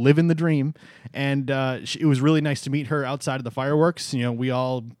World. She's living the dream, and it was really nice to meet her outside of the fireworks. You know, we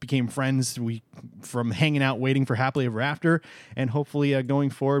all became friends. From hanging out, waiting for Happily Ever After, and hopefully going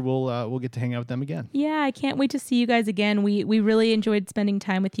forward, we'll get to hang out with them again. Yeah, I can't wait to see you guys again. We really enjoyed spending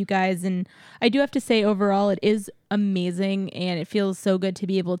time with you guys, and I do have to say, overall, it is amazing, and it feels so good to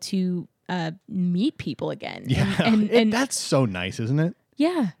be able to meet people again. Yeah, and that's so nice, isn't it?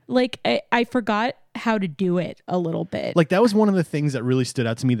 Yeah, like I forgot how to do it a little bit. Like that was one of the things that really stood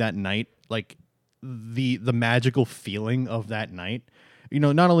out to me that night. Like the magical feeling of that night. You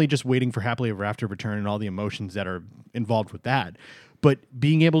know, not only just waiting for Happily Ever After return and all the emotions that are involved with that, but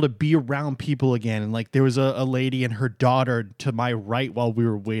being able to be around people again. And like there was a lady and her daughter to my right while we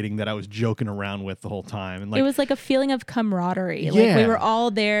were waiting that I was joking around with the whole time. And like it was like a feeling of camaraderie. Yeah. Like we were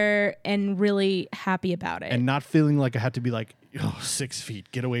all there and really happy about it. and not feeling like I had to be like, oh, 6 feet,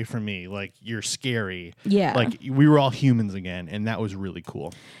 get away from me. Like you're scary. Yeah. Like we were all humans again. And that was really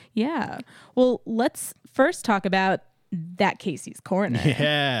cool. Yeah. Well, let's first talk about that Casey's Corner.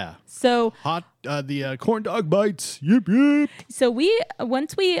 Yeah. So The corn dog bites. Yip, yip. So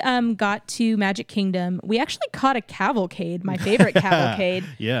once we got to Magic Kingdom, we actually caught a cavalcade, my favorite cavalcade.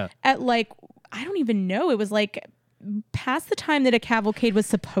 Yeah. At like, I don't even know. It was like past the time that a cavalcade was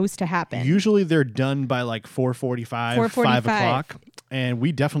supposed to happen. Usually they're done by like 4:45, 5 o'clock. And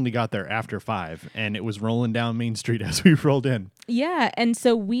we definitely got there after 5. And it was rolling down Main Street as we rolled in. Yeah. And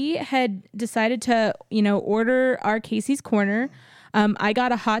so we had decided to, order our Casey's Corner. I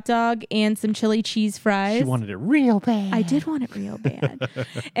got a hot dog and some chili cheese fries. She wanted it real bad. I did want it real bad.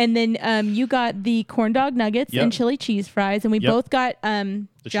 And then you got the corn dog nuggets and chili cheese fries. And we both got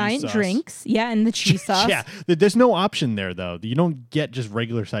giant drinks. Yeah, and the cheese sauce. Yeah, there's no option there, though. You don't get just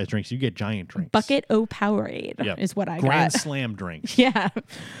regular size drinks. You get giant drinks. Bucket O Powerade is what I got. Grand Slam drinks. Yeah.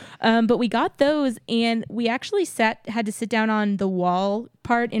 But we got those, and we actually had to sit down on the wall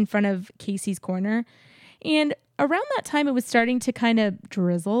part in front of Casey's Corner. And around that time, it was starting to kind of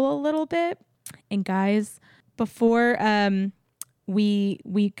drizzle a little bit. And guys, before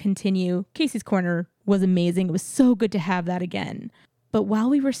we continue, Casey's Corner was amazing. It was so good to have that again. But while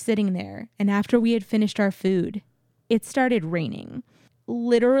we were sitting there and after we had finished our food, it started raining.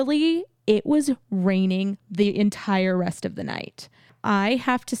 Literally, it was raining the entire rest of the night. I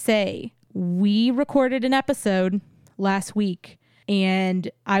have to say, we recorded an episode last week and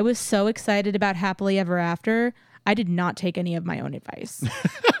I was so excited about Happily Ever After. I did not take any of my own advice.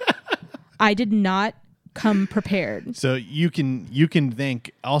 I did not come prepared. So you can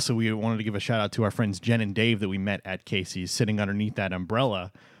thank, also we wanted to give a shout out to our friends Jen and Dave that we met at Casey's sitting underneath that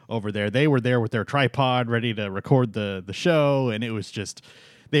umbrella over there. They were there with their tripod ready to record the show, and it was just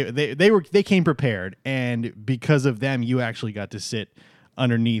they came prepared, and because of them you actually got to sit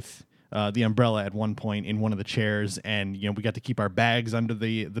underneath the umbrella at one point in one of the chairs, and we got to keep our bags under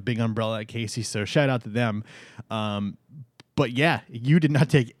the big umbrella at Casey's, so shout out to them. But yeah, you did not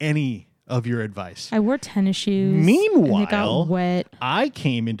take any of your advice. I wore tennis shoes. Meanwhile, and they got wet. I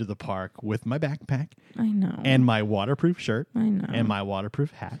came into the park with my backpack. I know. And my waterproof shirt. I know. And my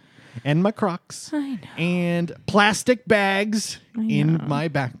waterproof hat. And my Crocs. I know. And plastic bags in know. my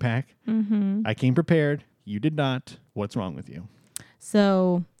backpack. Mm-hmm. I came prepared. You did not. What's wrong with you?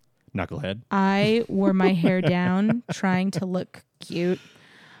 So, knucklehead. I wore my hair down trying to look cute.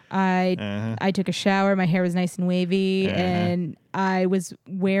 I took a shower. My hair was nice and wavy. And I was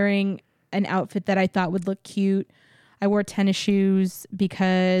wearing an outfit that I thought would look cute. I wore tennis shoes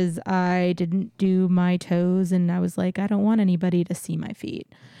because I didn't do my toes, and I was like, I don't want anybody to see my feet.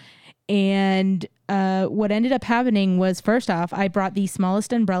 And what ended up happening was, first off, I brought the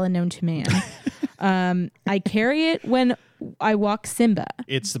smallest umbrella known to man. I carry it when I walk Simba.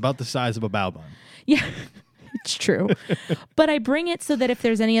 It's about the size of a bow bun. Yeah. It's true. But I bring it so that if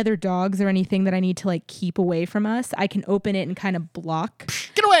there's any other dogs or anything that I need to keep away from us, I can open it and kind of block.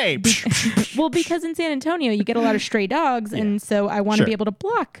 Get away! Well, because in San Antonio, you get a lot of stray dogs. Yeah. And so I want to be able to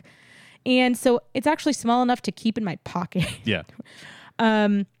block. And so it's actually small enough to keep in my pocket. Yeah.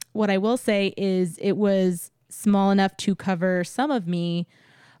 What I will say is it was small enough to cover some of me.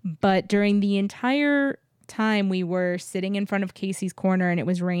 But during the entire time we were sitting in front of Casey's Corner and it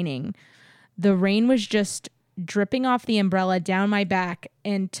was raining, the rain was just dripping off the umbrella down my back,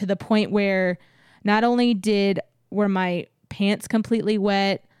 and to the point where not only were my pants completely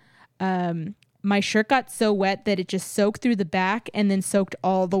wet, my shirt got so wet that it just soaked through the back and then soaked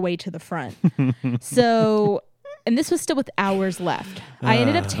all the way to the front. So, and this was still with hours left. I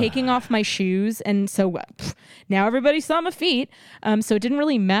ended up taking off my shoes, and so now everybody saw my feet. So it didn't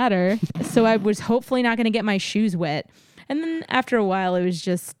really matter. So I was hopefully not going to get my shoes wet. And then after a while, it was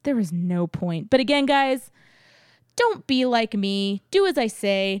just, there was no point. But again, guys, don't be like me. Do as I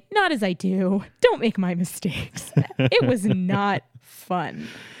say, not as I do. Don't make my mistakes. It was not fun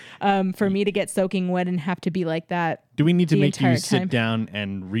for me to get soaking wet and have to be like that. Do we need to make you sit down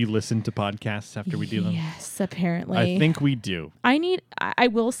and re-listen to podcasts after we do them? Yes, apparently. I think we do. I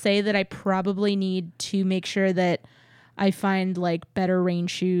will say that I probably need to make sure that I find better rain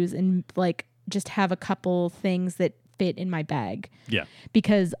shoes and just have a couple things that fit in my bag. Yeah.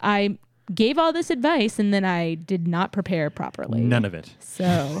 Because I gave all this advice and then I did not prepare properly. None of it.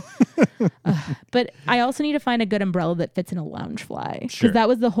 So, but I also need to find a good umbrella that fits in a Loungefly. Because Sure. that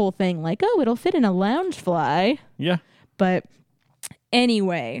was the whole thing. It'll fit in a Loungefly. Yeah. But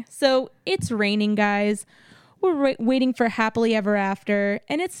anyway, so it's raining, guys. We're waiting for Happily Ever After,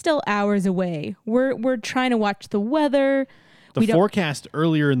 and it's still hours away. We're trying to watch the weather. The forecast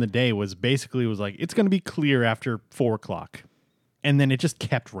earlier in the day was like, it's going to be clear after 4:00. And then it just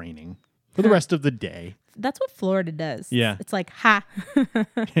kept raining for the rest of the day. That's what Florida does. Yeah. It's like, ha.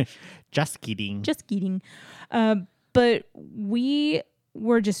 Just kidding. Just kidding. But we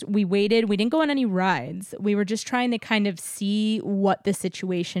waited. We didn't go on any rides. We were just trying to kind of see what the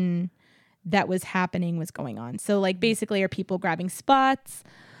situation that was happening was going on. So basically, are people grabbing spots?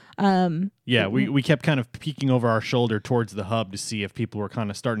 Yeah, we kept kind of peeking over our shoulder towards the hub to see if people were kind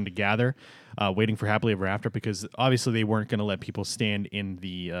of starting to gather, waiting for Happily Ever After, because obviously they weren't going to let people stand in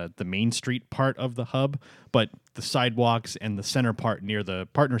the Main Street part of the hub, but the sidewalks and the center part near the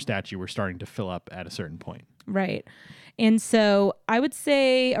partner statue were starting to fill up at a certain point. Right. And so I would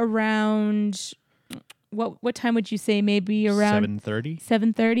say around, what time would you say? Maybe around 7:30?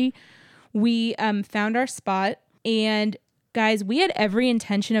 7:30. We found our spot, and guys, we had every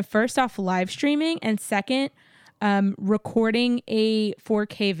intention of, first off, live streaming, and second, recording a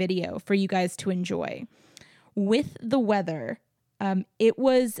 4K video for you guys to enjoy. With the weather, it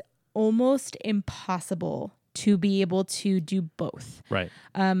was almost impossible to be able to do both. Right.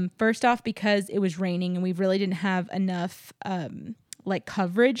 First off, because it was raining and we really didn't have enough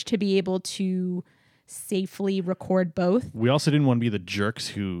coverage to be able to safely record both. We also didn't want to be the jerks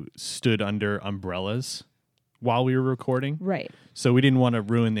who stood under umbrellas while we were recording. Right. So we didn't want to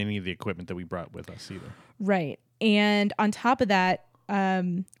ruin any of the equipment that we brought with us either. Right. And on top of that,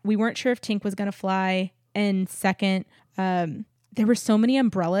 we weren't sure if Tink was going to fly. And second, there were so many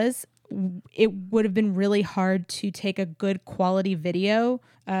umbrellas. It would have been really hard to take a good quality video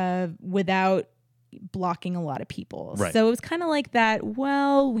without blocking a lot of people. Right. So it was kind of like that,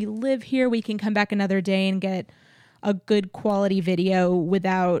 well, we live here, we can come back another day and get a good quality video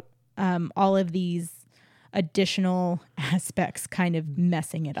without all of these additional aspects kind of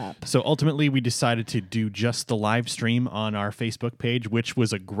messing it up. So ultimately, we decided to do just the live stream on our Facebook page, which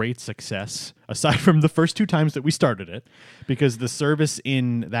was a great success, aside from the first 2 times that we started it, because the service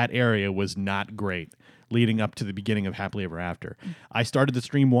in that area was not great leading up to the beginning of Happily Ever After. I started the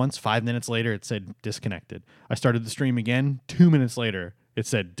stream once, 5 minutes later, it said disconnected. I started the stream again, 2 minutes later, it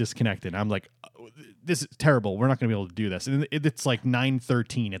said disconnected. I'm like, this is terrible. We're not going to be able to do this. And it's like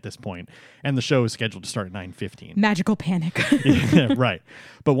 9:13 at this point, and the show is scheduled to start at 9:15. Magical panic. Yeah, right.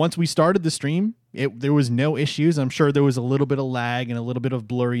 But once we started the stream, there was no issues. I'm sure there was a little bit of lag and a little bit of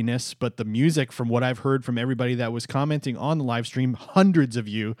blurriness, but the music, from what I've heard from everybody that was commenting on the live stream, hundreds of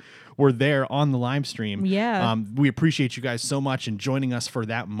you were there on the live stream. Yeah. We appreciate you guys so much and joining us for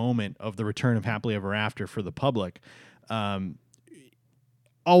that moment of the return of Happily Ever After for the public.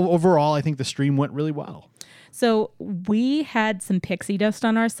 Overall, I think the stream went really well. So we had some pixie dust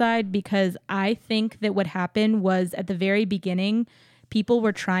on our side because I think that what happened was at the very beginning, people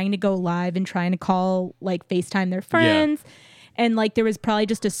were trying to go live and trying to call, like, FaceTime their friends. Yeah. And like there was probably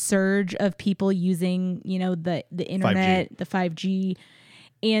just a surge of people using, the internet, 5G. The 5G.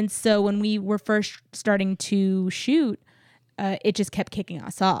 And so when we were first starting to shoot, it just kept kicking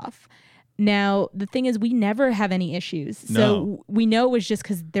us off. Now, the thing is, we never have any issues. So we know it was just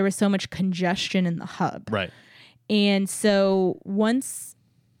because there was so much congestion in the hub. Right. And so once,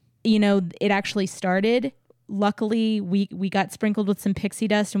 it actually started, luckily we got sprinkled with some pixie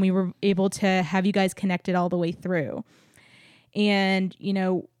dust and we were able to have you guys connected all the way through. And,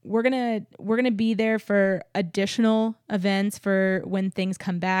 we're going to be there for additional events for when things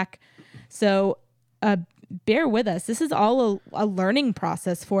come back. So, bear with us. This is all a learning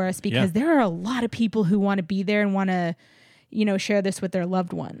process for us because there are a lot of people who want to be there and want to, share this with their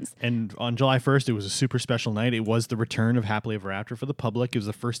loved ones. And on July 1st, it was a super special night. It was the return of Happily Ever After for the public. It was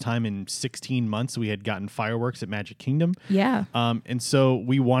the first time in 16 months we had gotten fireworks at Magic Kingdom. Yeah. And so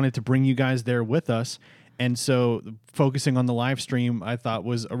we wanted to bring you guys there with us. And so focusing on the live stream, I thought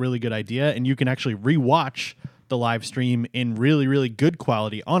was a really good idea. And you can actually rewatch the live stream in really, really good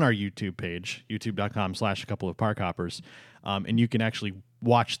quality on our YouTube page, youtube.com/a-couple-of-parkhoppers. And you can actually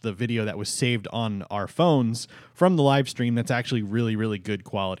watch the video that was saved on our phones from the live stream. That's actually really, really good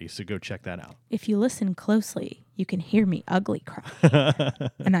quality. So go check that out. If you listen closely, you can hear me ugly cry.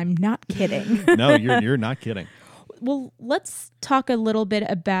 And I'm not kidding. No, you're not kidding. Well, let's talk a little bit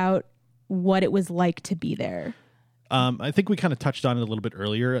about what it was like to be there. I think we kind of touched on it a little bit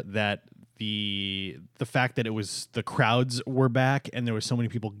earlier, that the fact that the crowds were back and there was so many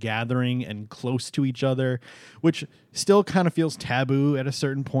people gathering and close to each other, which still kind of feels taboo at a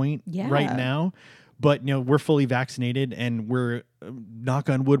certain point right now. But, we're fully vaccinated and we're,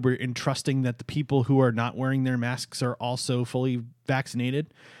 knock on wood, we're entrusting that the people who are not wearing their masks are also fully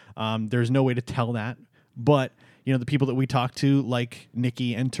vaccinated. There's no way to tell that. But, the people that we talked to, like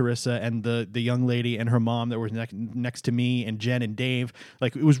Nikki and Teresa and the young lady and her mom that were next to me and Jen and Dave,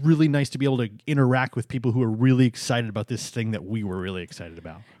 like, it was really nice to be able to interact with people who are really excited about this thing that we were really excited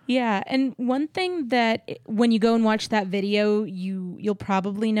about. Yeah. And one thing that when you go and watch that video, you'll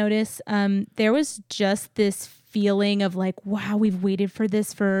probably notice there was just this feeling of like, wow, we've waited for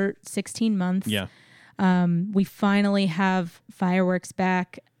this for 16 months. Yeah. We finally have fireworks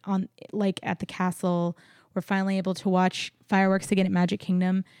back on, like, at the castle. We're finally able to watch fireworks again at Magic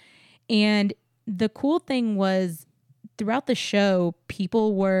Kingdom. And the cool thing was throughout the show,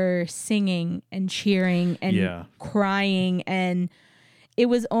 people were singing and cheering and crying. And it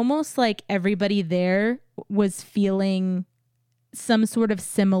was almost like everybody there was feeling some sort of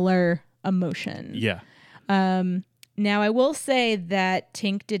similar emotion. Yeah. Now, I will say that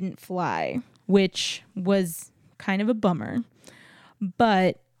Tink didn't fly, which was kind of a bummer.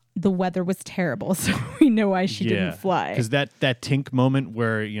 But the weather was terrible, so we know why she didn't fly. Because that Tink moment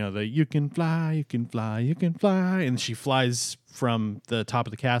where, you can fly, you can fly, you can fly, and she flies from the top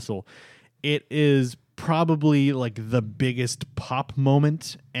of the castle, it is probably like the biggest pop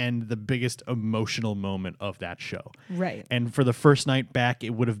moment and the biggest emotional moment of that show. Right. And for the first night back, it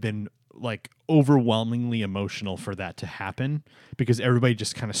would have been like overwhelmingly emotional for that to happen because everybody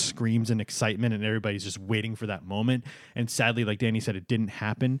just kind of screams in excitement and everybody's just waiting for that moment. And sadly, like Danny said, it didn't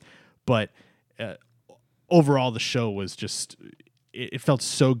happen. But overall, the show was just, it felt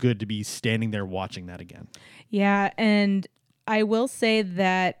so good to be standing there watching that again. Yeah. And I will say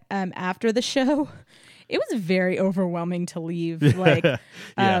that after the show, it was very overwhelming to leave. Like,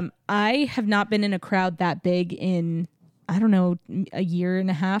 I have not been in a crowd that big in, I don't know, a year and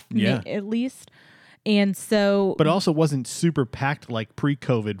a half at least. And so... But also wasn't super packed like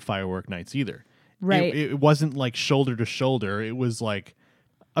pre-COVID firework nights either. Right. It wasn't like shoulder to shoulder. It was like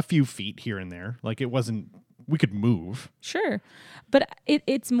a few feet here and there. Like it wasn't... We could move. Sure. But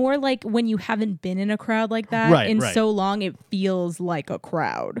it's more like when you haven't been in a crowd like that so long, it feels like a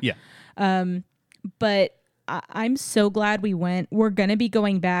crowd. Yeah. But I'm so glad we went. We're going to be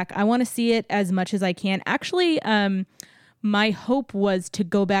going back. I want to see it as much as I can. Actually, my hope was to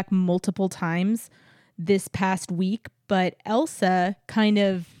go back multiple times this past week, but Elsa kind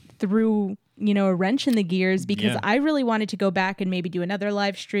of threw, a wrench in the gears because I really wanted to go back and maybe do another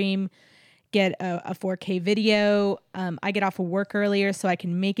live stream, get a 4K video. I get off of work earlier so I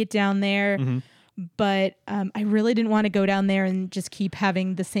can make it down there. Mm-hmm. But I really didn't want to go down there and just keep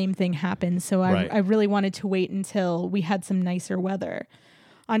having the same thing happen. So I really wanted to wait until we had some nicer weather.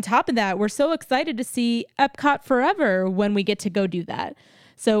 On top of that, we're so excited to see Epcot Forever when we get to go do that.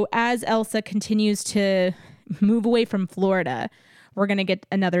 So as Elsa continues to move away from Florida, we're going to get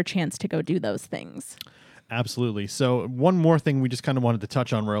another chance to go do those things. Absolutely. So one more thing we just kind of wanted to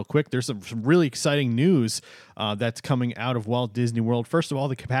touch on real quick. There's some really exciting news that's coming out of Walt Disney World. First of all,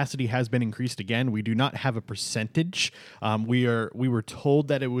 the capacity has been increased again. We do not have a percentage. We were told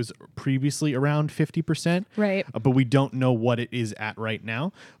that it was previously around 50%. Right. But we don't know what it is at right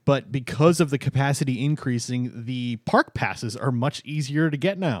now. But because of the capacity increasing, the park passes are much easier to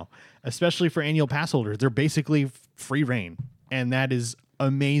get now, especially for annual pass holders. They're basically free reign. And that is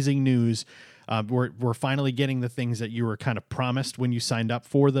amazing news. We're finally getting the things that you were kind of promised when you signed up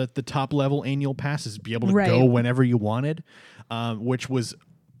for the top level annual passes, be able to go whenever you wanted, which was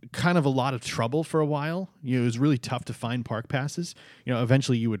kind of a lot of trouble for a while. It was really tough to find park passes.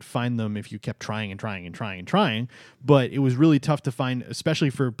 Eventually you would find them if you kept trying and trying and trying and trying, but it was really tough to find, especially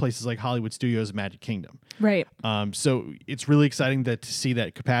for places like Hollywood Studios and Magic Kingdom. Right. So it's really exciting to see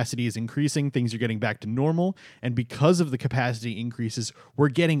that capacity is increasing. Things are getting back to normal. And because of the capacity increases, we're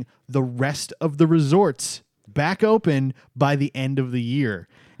getting the rest of the resorts back open by the end of the year.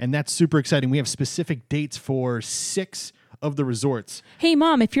 And that's super exciting. We have specific dates for 6 of the resorts. Hey,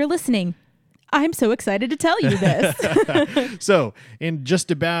 Mom, if you're listening, I'm so excited to tell you this. So, in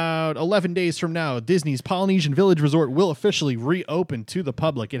just about 11 days from now, Disney's Polynesian Village Resort will officially reopen to the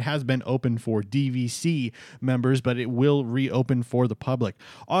public. It has been open for DVC members, but it will reopen for the public.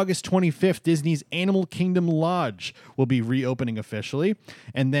 August 25th, Disney's Animal Kingdom Lodge will be reopening officially.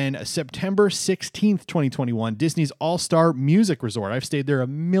 And then September 16th, 2021, Disney's All-Star Music Resort. I've stayed there a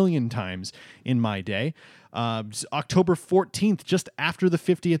million times in my day. October 14th, just after the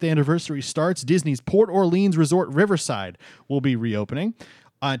 50th anniversary starts, Disney's Port Orleans Resort Riverside will be reopening.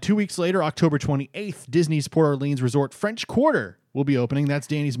 2 weeks later, October 28th, Disney's Port Orleans Resort French Quarter will be opening. That's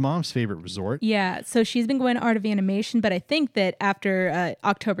Danny's mom's favorite resort. Yeah, so she's been going to Art of Animation, but I think that after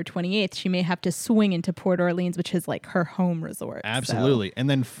October 28th, she may have to swing into Port Orleans, which is like her home resort. Absolutely. So. And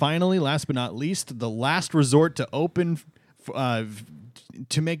then finally, last but not least, the last resort to open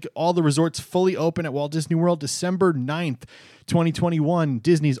to make all the resorts fully open at Walt Disney World, December 9th, 2021,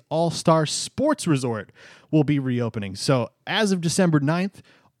 Disney's All-Star Sports Resort will be reopening. So as of December 9th,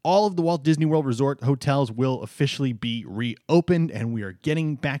 all of the Walt Disney World Resort hotels will officially be reopened, and we are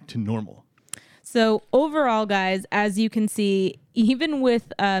getting back to normal. So overall, guys, as you can see, even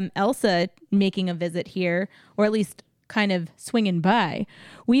with Elsa making a visit here, or at least kind of swinging by,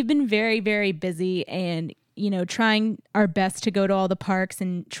 we've been very, very busy and trying our best to go to all the parks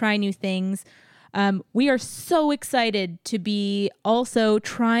and try new things. We are so excited to be also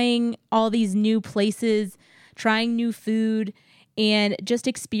trying all these new places, trying new food, and just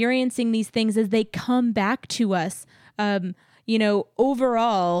experiencing these things as they come back to us.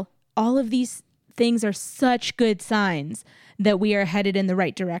 Overall, all of these things are such good signs that we are headed in the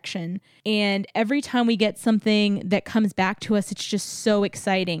right direction. And every time we get something that comes back to us, it's just so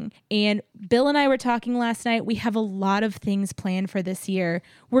exciting. And Bill and I were talking last night. We have a lot of things planned for this year.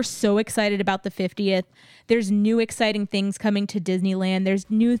 We're so excited about the 50th. There's new exciting things coming to Disneyland. There's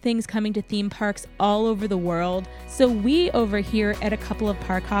new things coming to theme parks all over the world. So we over here at A Couple of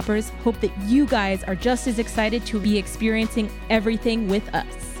Park Hoppers hope that you guys are just as excited to be experiencing everything with us.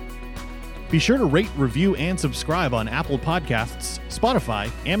 Be sure to rate, review, and subscribe on Apple Podcasts, Spotify,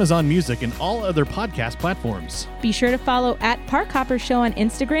 Amazon Music, and all other podcast platforms. Be sure to follow @ParkHoppersShow on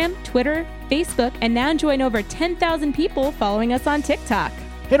Instagram, Twitter, Facebook, and now join over 10,000 people following us on TikTok.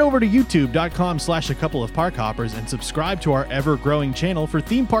 Head over to youtube.com/A Couple of Park Hoppers and subscribe to our ever-growing channel for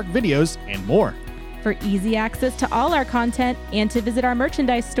theme park videos and more. For easy access to all our content and to visit our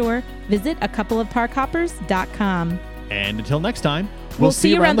merchandise store, visit acoupleofparkhoppers.com. And until next time, We'll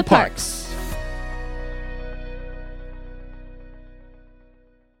see you around the parks.